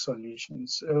monitoring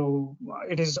solutions. So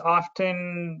it is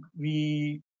often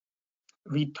we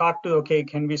talk to, okay,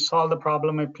 can we solve the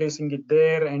problem by placing it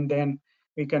there, and then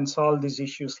we can solve these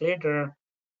issues later.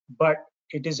 But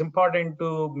it is important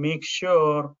to make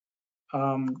sure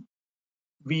um,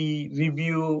 we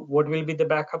review what will be the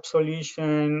backup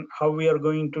solution, how we are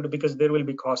going to do, because there will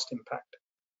be cost impact,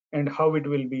 and how it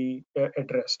will be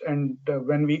addressed. And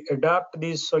when we adopt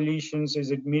these solutions,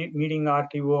 is it meeting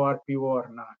RTO, RPO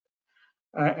or not?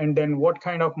 And then what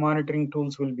kind of monitoring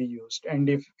tools will be used? And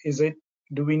if is it,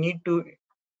 do we need to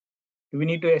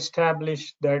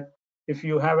establish that if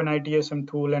you have an ITSM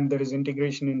tool and there is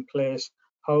integration in place,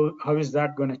 how is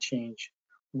that going to change?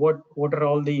 What are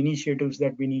all the initiatives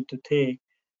that we need to take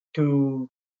to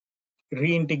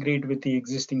reintegrate with the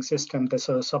existing system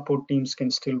so the support teams can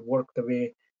still work the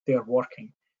way they are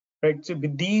working, right? So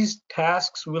these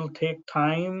tasks will take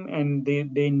time, and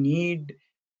they need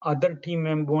other team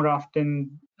members. More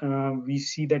often, we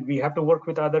see that we have to work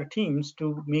with other teams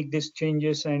to make these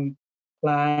changes and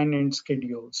plan and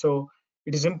schedule. So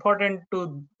it is important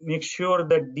to make sure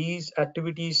that these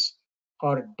activities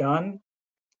are done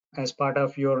as part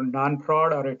of your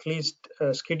non-prod, or at least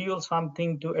schedule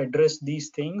something to address these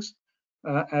things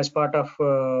as part of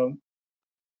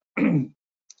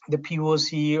the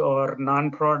POC or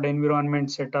non-prod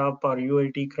environment setup or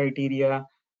UAT criteria.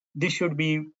 This should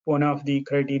be one of the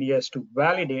criteria to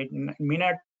validate. It may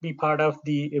not be part of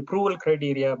the approval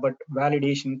criteria, but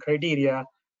validation criteria.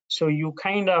 So you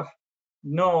kind of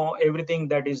know everything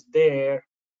that is there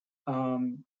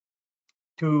um,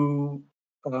 to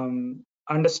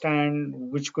understand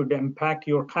which could impact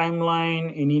your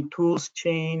timeline, any tools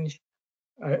change,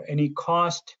 any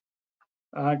cost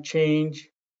change,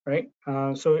 right?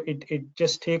 So it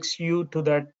just takes you to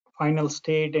that final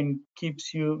state and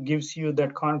gives you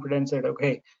that confidence that,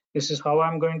 okay, this is how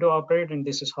I'm going to operate, and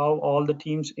this is how all the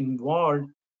teams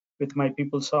involved with my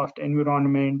PeopleSoft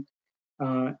environment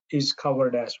is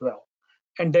covered as well.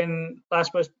 And then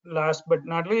last but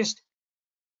not least,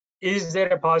 is there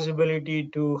a possibility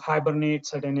to hibernate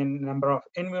certain number of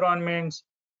environments,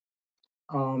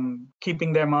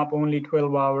 keeping them up only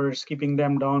 12 hours, keeping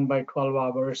them down by 12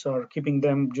 hours, or keeping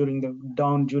them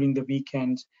down during the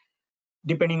weekends,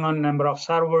 depending on number of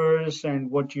servers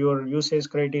and what your usage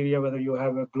criteria, whether you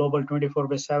have a global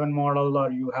 24/7 model,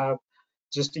 or you have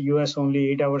just a US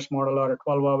only 8 hours model, or a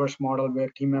 12 hours model where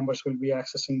team members will be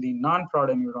accessing the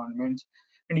non-prod environments,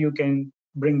 and you can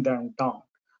bring them down.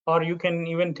 Or you can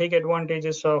even take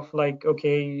advantages of, like,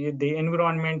 okay, the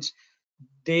environments,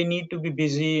 they need to be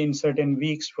busy in certain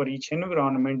weeks for each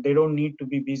environment. They don't need to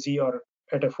be busy or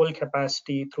at a full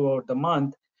capacity throughout the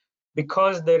month,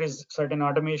 because there is certain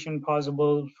automation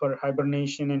possible for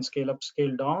hibernation and scale up,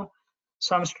 scale down.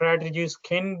 Some strategies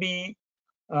can be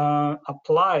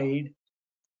applied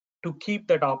to keep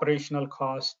that operational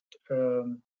cost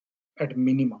at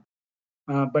minimum.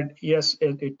 But yes,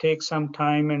 it takes some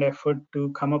time and effort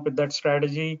to come up with that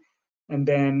strategy, and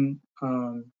then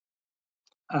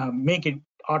make it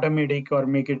automatic or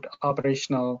make it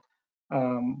operational,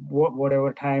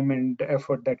 whatever time and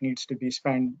effort that needs to be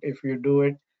spent. If you do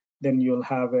it, then you'll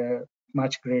have a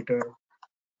much greater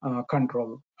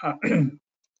control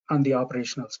on the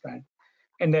operational spend.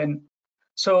 And then,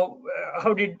 so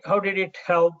how did it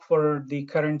help for the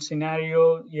current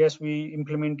scenario? Yes, we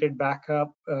implemented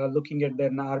backup, looking at the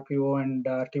RPO and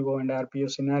RTO and RPO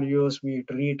scenarios. We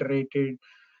reiterated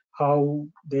how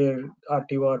their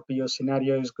RTO RPO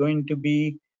scenario is going to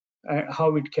be,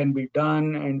 how it can be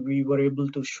done, and we were able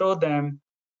to show them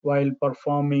while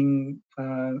performing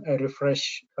a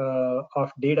refresh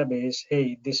of database.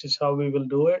 Hey, this is how we will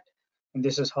do it, and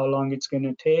this is how long it's going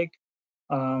to take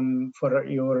for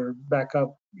your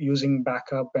backup, using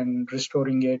backup and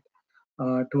restoring it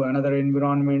to another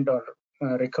environment, or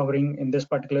recovering. In this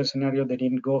particular scenario, they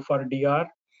didn't go for DR,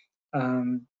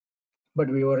 um, but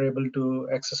we were able to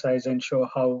exercise and show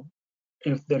how,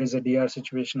 if there is a DR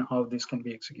situation, how this can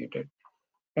be executed.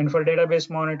 And for database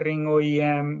monitoring,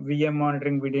 OEM, VM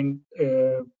monitoring, we didn't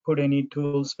put any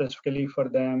tools specifically for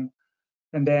them.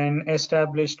 And then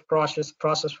established process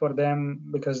for them,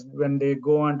 because when they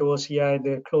go onto OCI,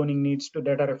 their cloning needs to,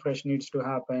 data refresh needs to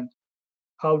happen.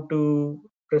 How to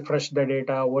refresh the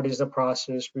data, what is the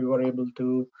process? We were able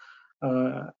to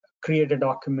uh, create a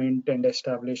document and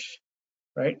establish,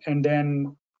 right? And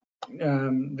then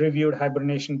reviewed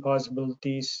hibernation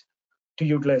possibilities to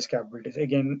utilize capabilities.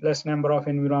 Again, less number of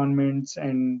environments,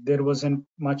 and there wasn't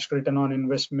much return on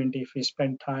investment if we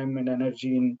spent time and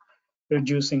energy in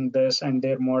reducing this, and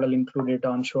their model included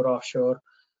onshore, offshore.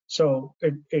 So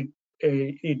it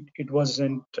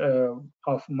wasn't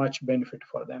of much benefit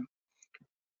for them.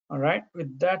 All right.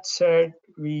 With that said,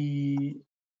 we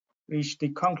reached the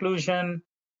conclusion.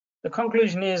 The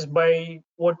conclusion is, by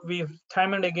what we've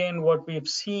time and again, what we've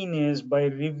seen is, by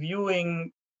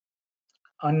reviewing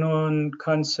unknown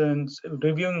concerns,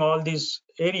 reviewing all these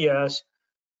areas,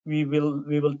 we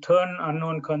will turn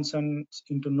unknown concerns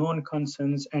into known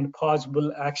concerns and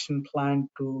possible action plan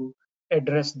to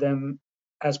address them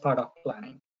as part of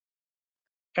planning.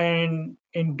 And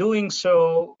in doing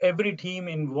so, every team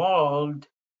involved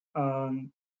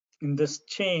in this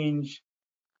change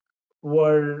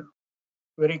were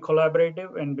very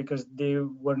collaborative, and because they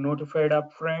were notified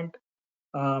upfront,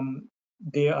 um,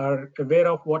 they are aware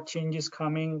of what change is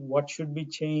coming, what should be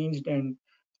changed, and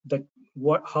the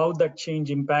how that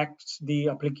change impacts the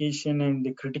application and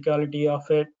the criticality of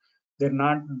it. They're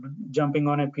not jumping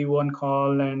on a P1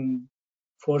 call and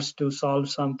forced to solve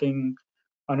something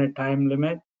on a time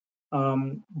limit.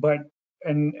 But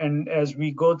and as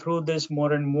we go through this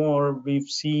more and more, we've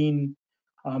seen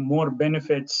more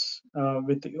benefits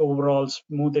with the overall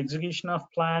smooth execution of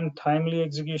plan, timely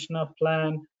execution of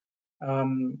plan,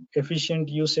 efficient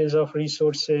usage of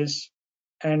resources,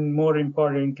 and more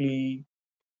importantly,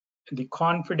 the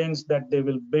confidence that they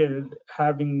will build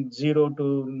having zero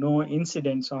to no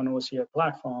incidents on OCI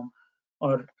platform,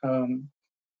 or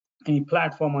any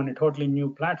platform on a totally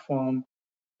new platform.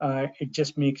 It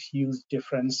just makes huge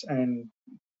difference. And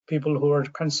people who are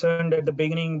concerned at the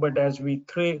beginning, but as we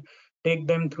take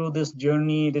them through this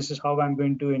journey, this is how I'm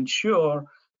going to ensure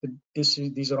that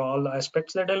these are all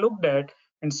aspects that I looked at.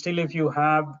 And still, if you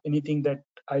have anything that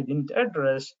I didn't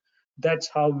address, that's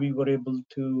how we were able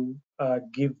to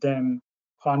give them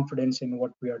confidence in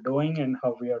what we are doing and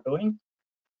how we are doing.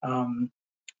 Um,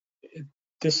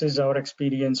 this is our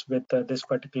experience with this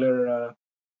particular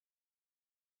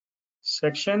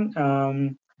section.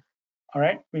 All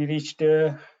right, we reached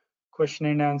the question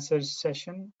and answer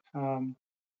session.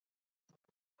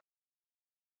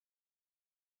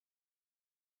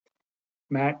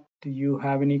 Matt, do you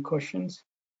have any questions?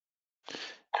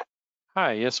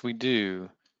 Hi, yes, we do.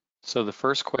 So the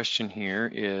first question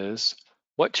here is,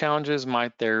 what challenges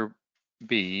might there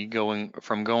be going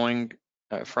from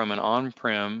an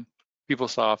on-prem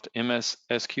PeopleSoft MS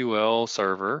SQL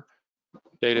server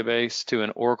database to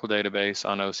an Oracle database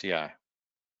on OCI?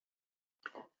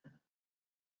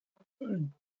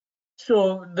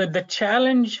 So the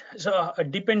challenge, so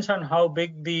it depends on how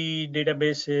big the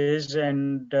database is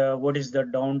and what is the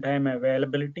downtime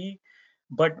availability.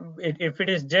 But if it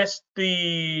is just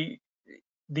the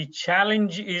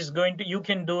challenge is going to, you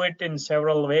can do it in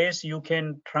several ways. You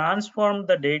can transform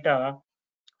the data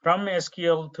from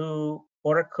SQL to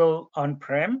Oracle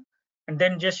on-prem, and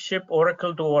then just ship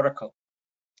Oracle to Oracle,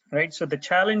 right? So the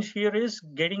challenge here is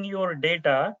getting your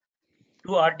data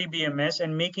to RDBMS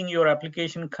and making your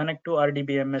application connect to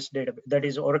RDBMS database, that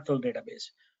is Oracle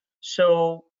database.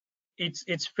 So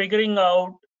it's figuring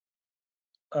out,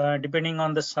 depending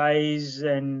on the size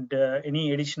and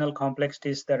any additional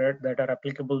complexities that are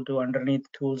applicable to underneath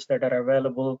tools that are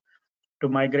available to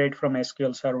migrate from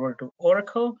SQL Server to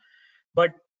Oracle.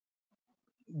 But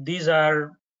these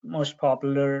are most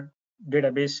popular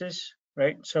databases,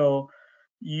 right? So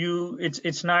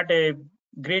it's not a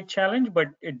great challenge, but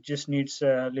it just needs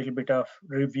a little bit of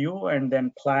review and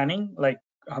then planning, like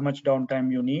how much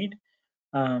downtime you need,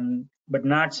 but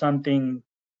not something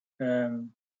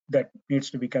that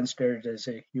needs to be considered as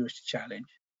a huge challenge.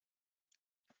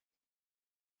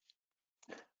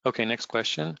 Okay, next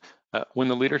question. When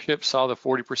the leadership saw the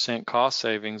 40% cost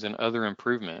savings and other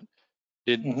improvement,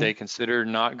 Did Mhm. they consider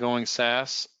not going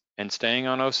SaaS and staying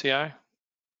on OCI?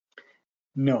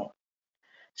 No.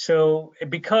 So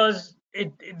because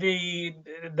the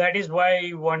that is why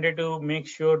I wanted to make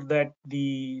sure that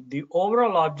the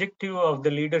overall objective of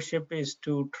the leadership is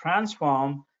to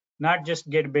transform, not just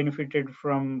get benefited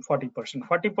from 40%.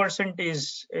 40%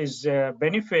 is a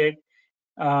benefit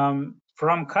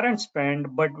from current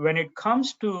spend, but when it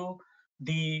comes to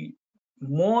the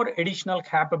more additional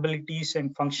capabilities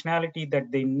and functionality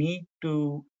that they need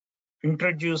to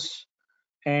introduce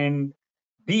and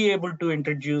be able to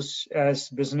introduce as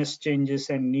business changes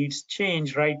and needs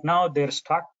change, right now they're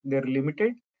stuck, they're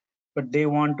limited, but they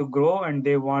want to grow and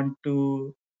they want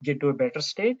to get to a better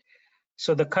state.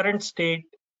 So the current state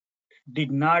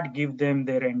did not give them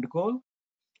their end goal.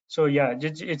 So yeah,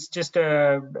 it's just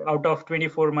out of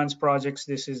 24 months projects,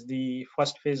 this is the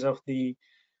first phase of the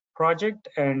project,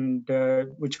 and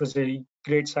which was a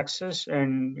great success,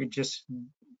 and it just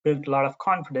built a lot of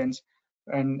confidence,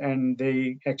 and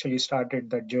they actually started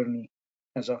that journey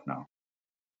as of now.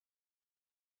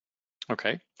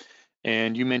 Okay.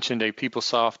 And you mentioned a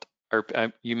PeopleSoft, or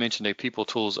you mentioned a People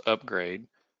Tools upgrade.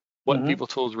 What Mhm. People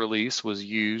Tools release was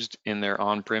used in their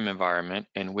on-prem environment,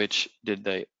 and which did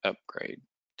they upgrade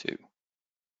to?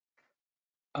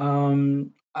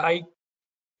 I,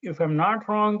 if I'm not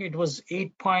wrong, it was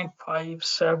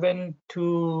 8.57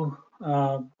 to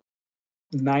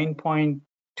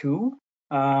 9.2.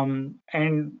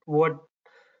 And what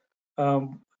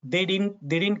they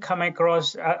didn't come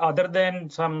across, other than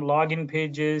some login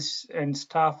pages and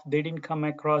stuff, they didn't come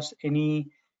across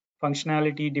any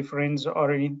functionality difference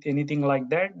or anything like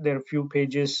that. There are few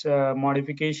pages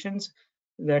modifications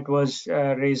that was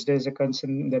raised as a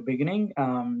concern in the beginning,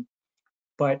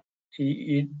 but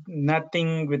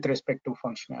nothing with respect to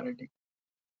functionality.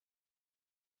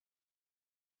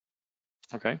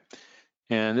 Okay.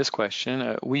 And this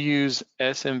question, we use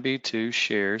SMB2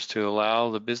 shares to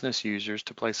allow the business users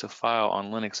to place a file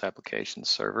on Linux application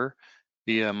server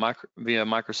via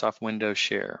Microsoft Windows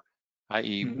Share,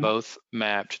 i.e. Mhm. both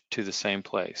mapped to the same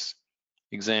place.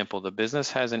 Example, the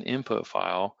business has an input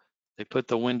file. They put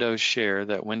the Windows Share,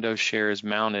 that Windows Share is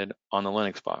mounted on the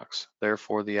Linux box.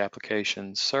 Therefore, the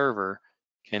application server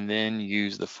can then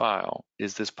use the file.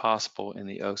 Is this possible in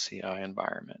the OCI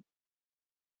environment?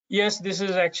 Yes, this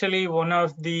is actually one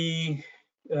of the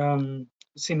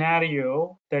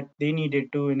scenario that they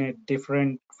needed to in a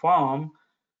different form.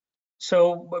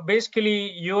 So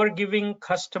basically, you're giving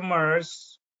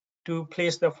customers to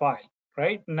place the file,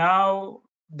 right? Now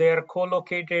they're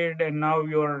co-located and now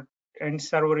your end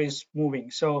server is moving.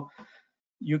 So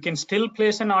you can still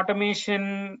place an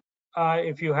automation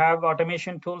if you have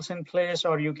automation tools in place,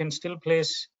 or you can still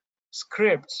place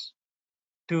scripts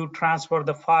to transfer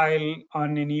the file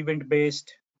on an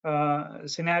event-based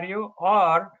scenario,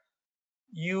 or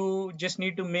you just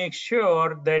need to make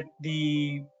sure that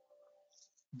the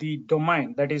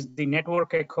domain, that is the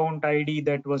network account ID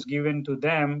that was given to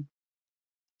them,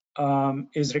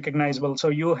 is recognizable. So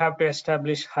you have to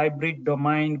establish hybrid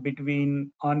domain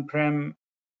between on-prem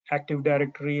Active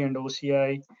Directory and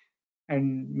OCI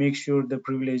and make sure the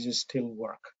privileges still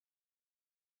work.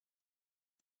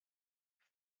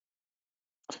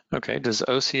 Okay, does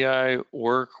OCI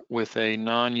work with a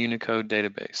non-Unicode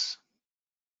database?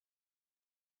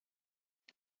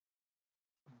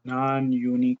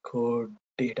 Non-Unicode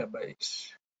database.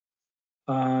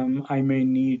 I may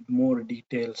need more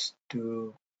details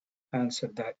to answer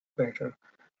that better.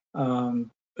 I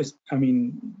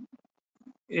mean,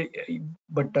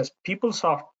 but does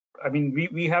PeopleSoft, I mean,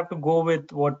 we have to go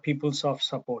with what PeopleSoft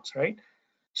supports, right?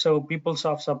 So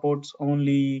PeopleSoft supports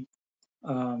only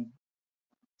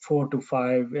 4 to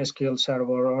 5 SQL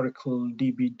Server, Oracle,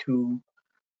 DB2,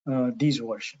 these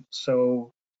versions.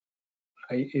 So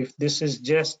if this is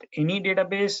just any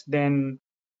database, then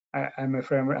I'm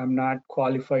afraid I'm not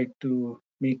qualified to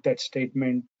make that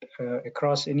statement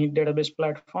across any database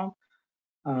platform.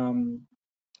 Um,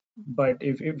 but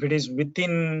if it is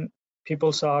within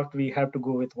PeopleSoft, we have to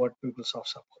go with what PeopleSoft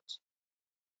supports.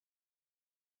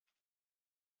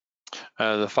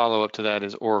 The follow-up to that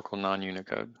is Oracle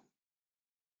non-Unicode.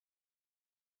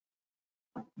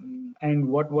 And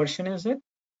what version is it?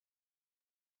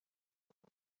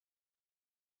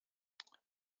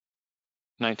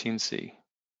 19C.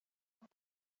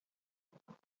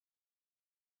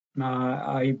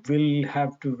 I will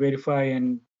have to verify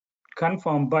and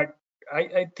confirm, but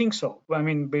I think so. I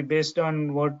mean, based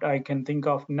on what I can think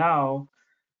of now,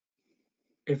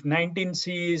 if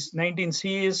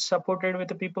 19C is supported with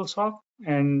the PeopleSoft,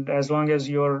 and as long as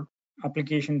your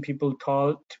application people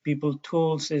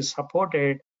tools is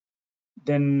supported,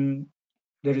 then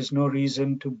there is no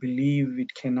reason to believe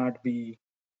it cannot be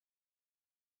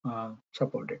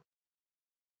supported.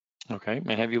 Okay,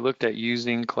 and have you looked at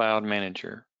using Cloud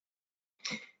Manager?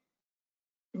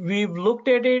 We've looked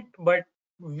at it, but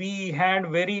we had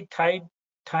very tight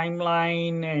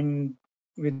timeline, and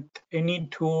with any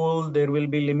tool, there will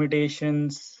be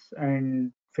limitations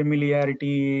and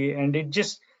familiarity, and it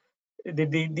just,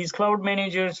 these cloud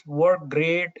managers work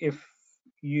great if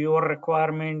your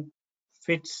requirement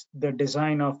fits the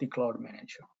design of the cloud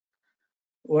manager.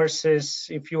 Versus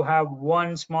if you have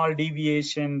one small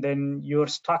deviation, then you're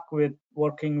stuck with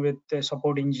working with a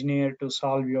support engineer to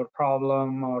solve your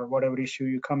problem or whatever issue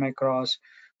you come across.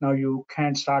 Now you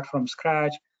can't start from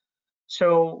scratch.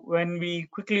 So when we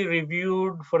quickly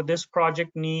reviewed for this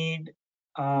project need,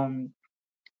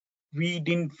 we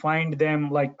didn't find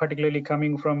them, like particularly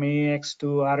coming from AX to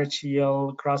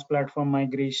RHEL, cross-platform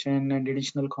migration and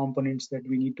additional components that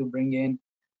we need to bring in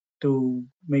to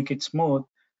make it smooth.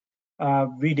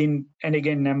 We didn't, and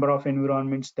again, number of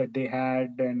environments that they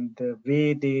had and the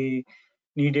way they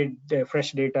needed the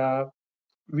fresh data,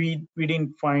 we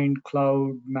didn't find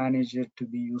Cloud Manager to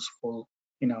be useful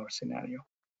in our scenario.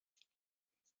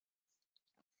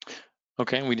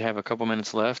 Okay, and we'd have a couple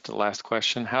minutes left. The last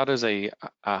question, how does a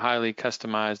highly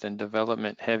customized and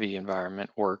development-heavy environment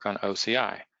work on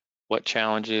OCI? What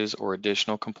challenges or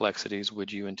additional complexities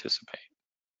would you anticipate?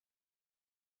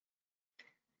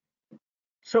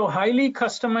 So highly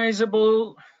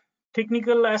customizable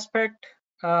technical aspect,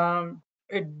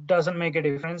 it doesn't make a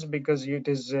difference because it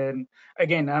is,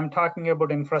 again, I'm talking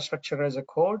about infrastructure as a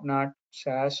code, not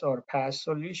SaaS or PaaS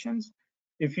solutions.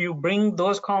 If you bring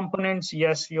those components,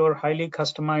 yes, your highly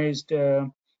customized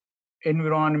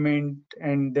environment,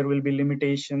 and there will be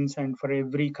limitations. And for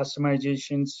every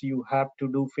customizations, you have to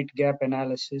do fit gap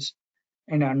analysis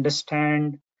and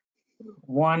understand,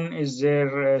 one, is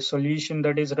there a solution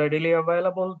that is readily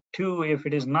available? Two, if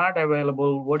it is not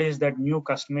available, what is that new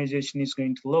customization is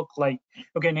going to look like?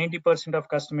 Okay, 90% of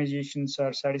customizations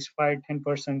are satisfied,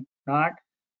 10% not.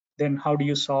 Then how do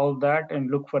you solve that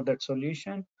and look for that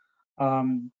solution?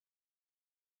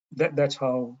 That's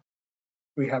how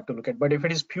we have to look at. But if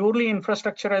it is purely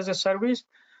infrastructure as a service,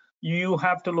 you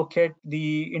have to look at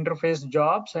the interface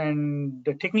jobs, and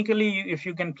technically, if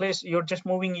you can place, you're just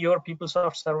moving your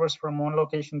PeopleSoft servers from one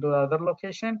location to the other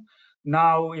location.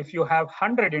 Now, if you have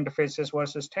 100 interfaces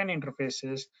versus 10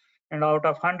 interfaces, and out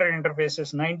of 100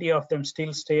 interfaces, 90 of them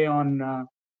still stay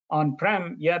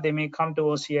on-prem, yeah, they may come to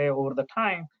OCI over the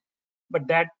time, but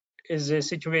that is a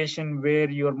situation where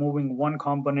you're moving one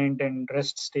component and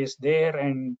rest stays there.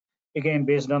 And again,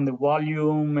 based on the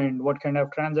volume and what kind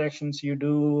of transactions you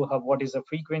do, what is the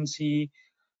frequency,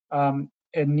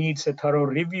 it needs a thorough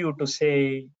review to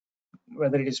say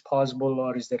whether it is possible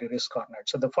or is there a risk or not.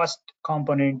 So the first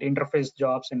component, interface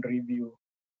jobs and review,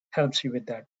 helps you with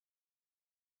that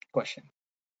question.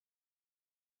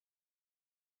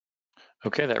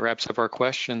 Okay, that wraps up our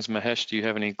questions. Mahesh, do you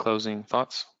have any closing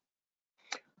thoughts?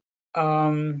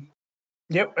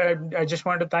 Yep, I just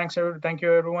wanted to thank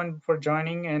you everyone for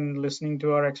joining and listening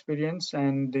to our experience.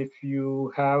 And if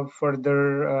you have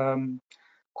further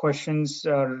questions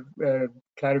or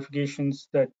clarifications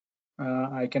that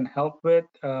I can help with,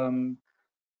 I'll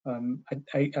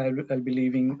be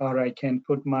leaving, or I can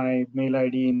put my mail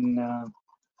ID in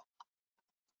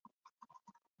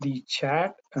the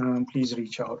chat. Please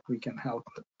reach out. We can help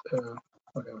with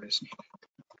whatever is needed.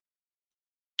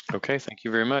 Okay, thank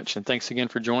you very much. And thanks again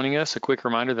for joining us. A quick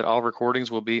reminder that all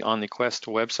recordings will be on the Quest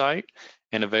website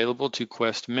and available to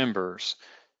Quest members.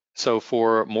 So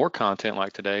for more content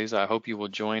like today's, I hope you will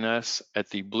join us at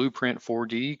the Blueprint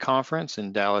 4D conference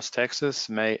in Dallas, Texas,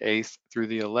 May 8th through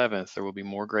the 11th. There will be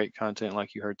more great content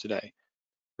like you heard today.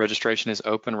 Registration is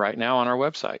open right now on our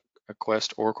website,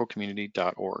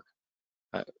 questoraclecommunity.org.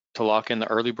 To lock in the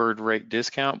early bird rate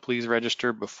discount, please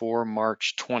register before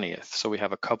March 20th. So we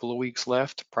have a couple of weeks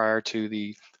left prior to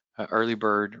the early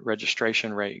bird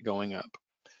registration rate going up.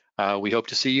 We hope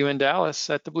to see you in Dallas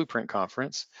at the Blueprint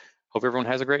Conference. Hope everyone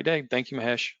has a great day. Thank you,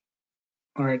 Mahesh.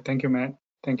 All right. Thank you, Matt.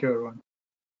 Thank you, everyone.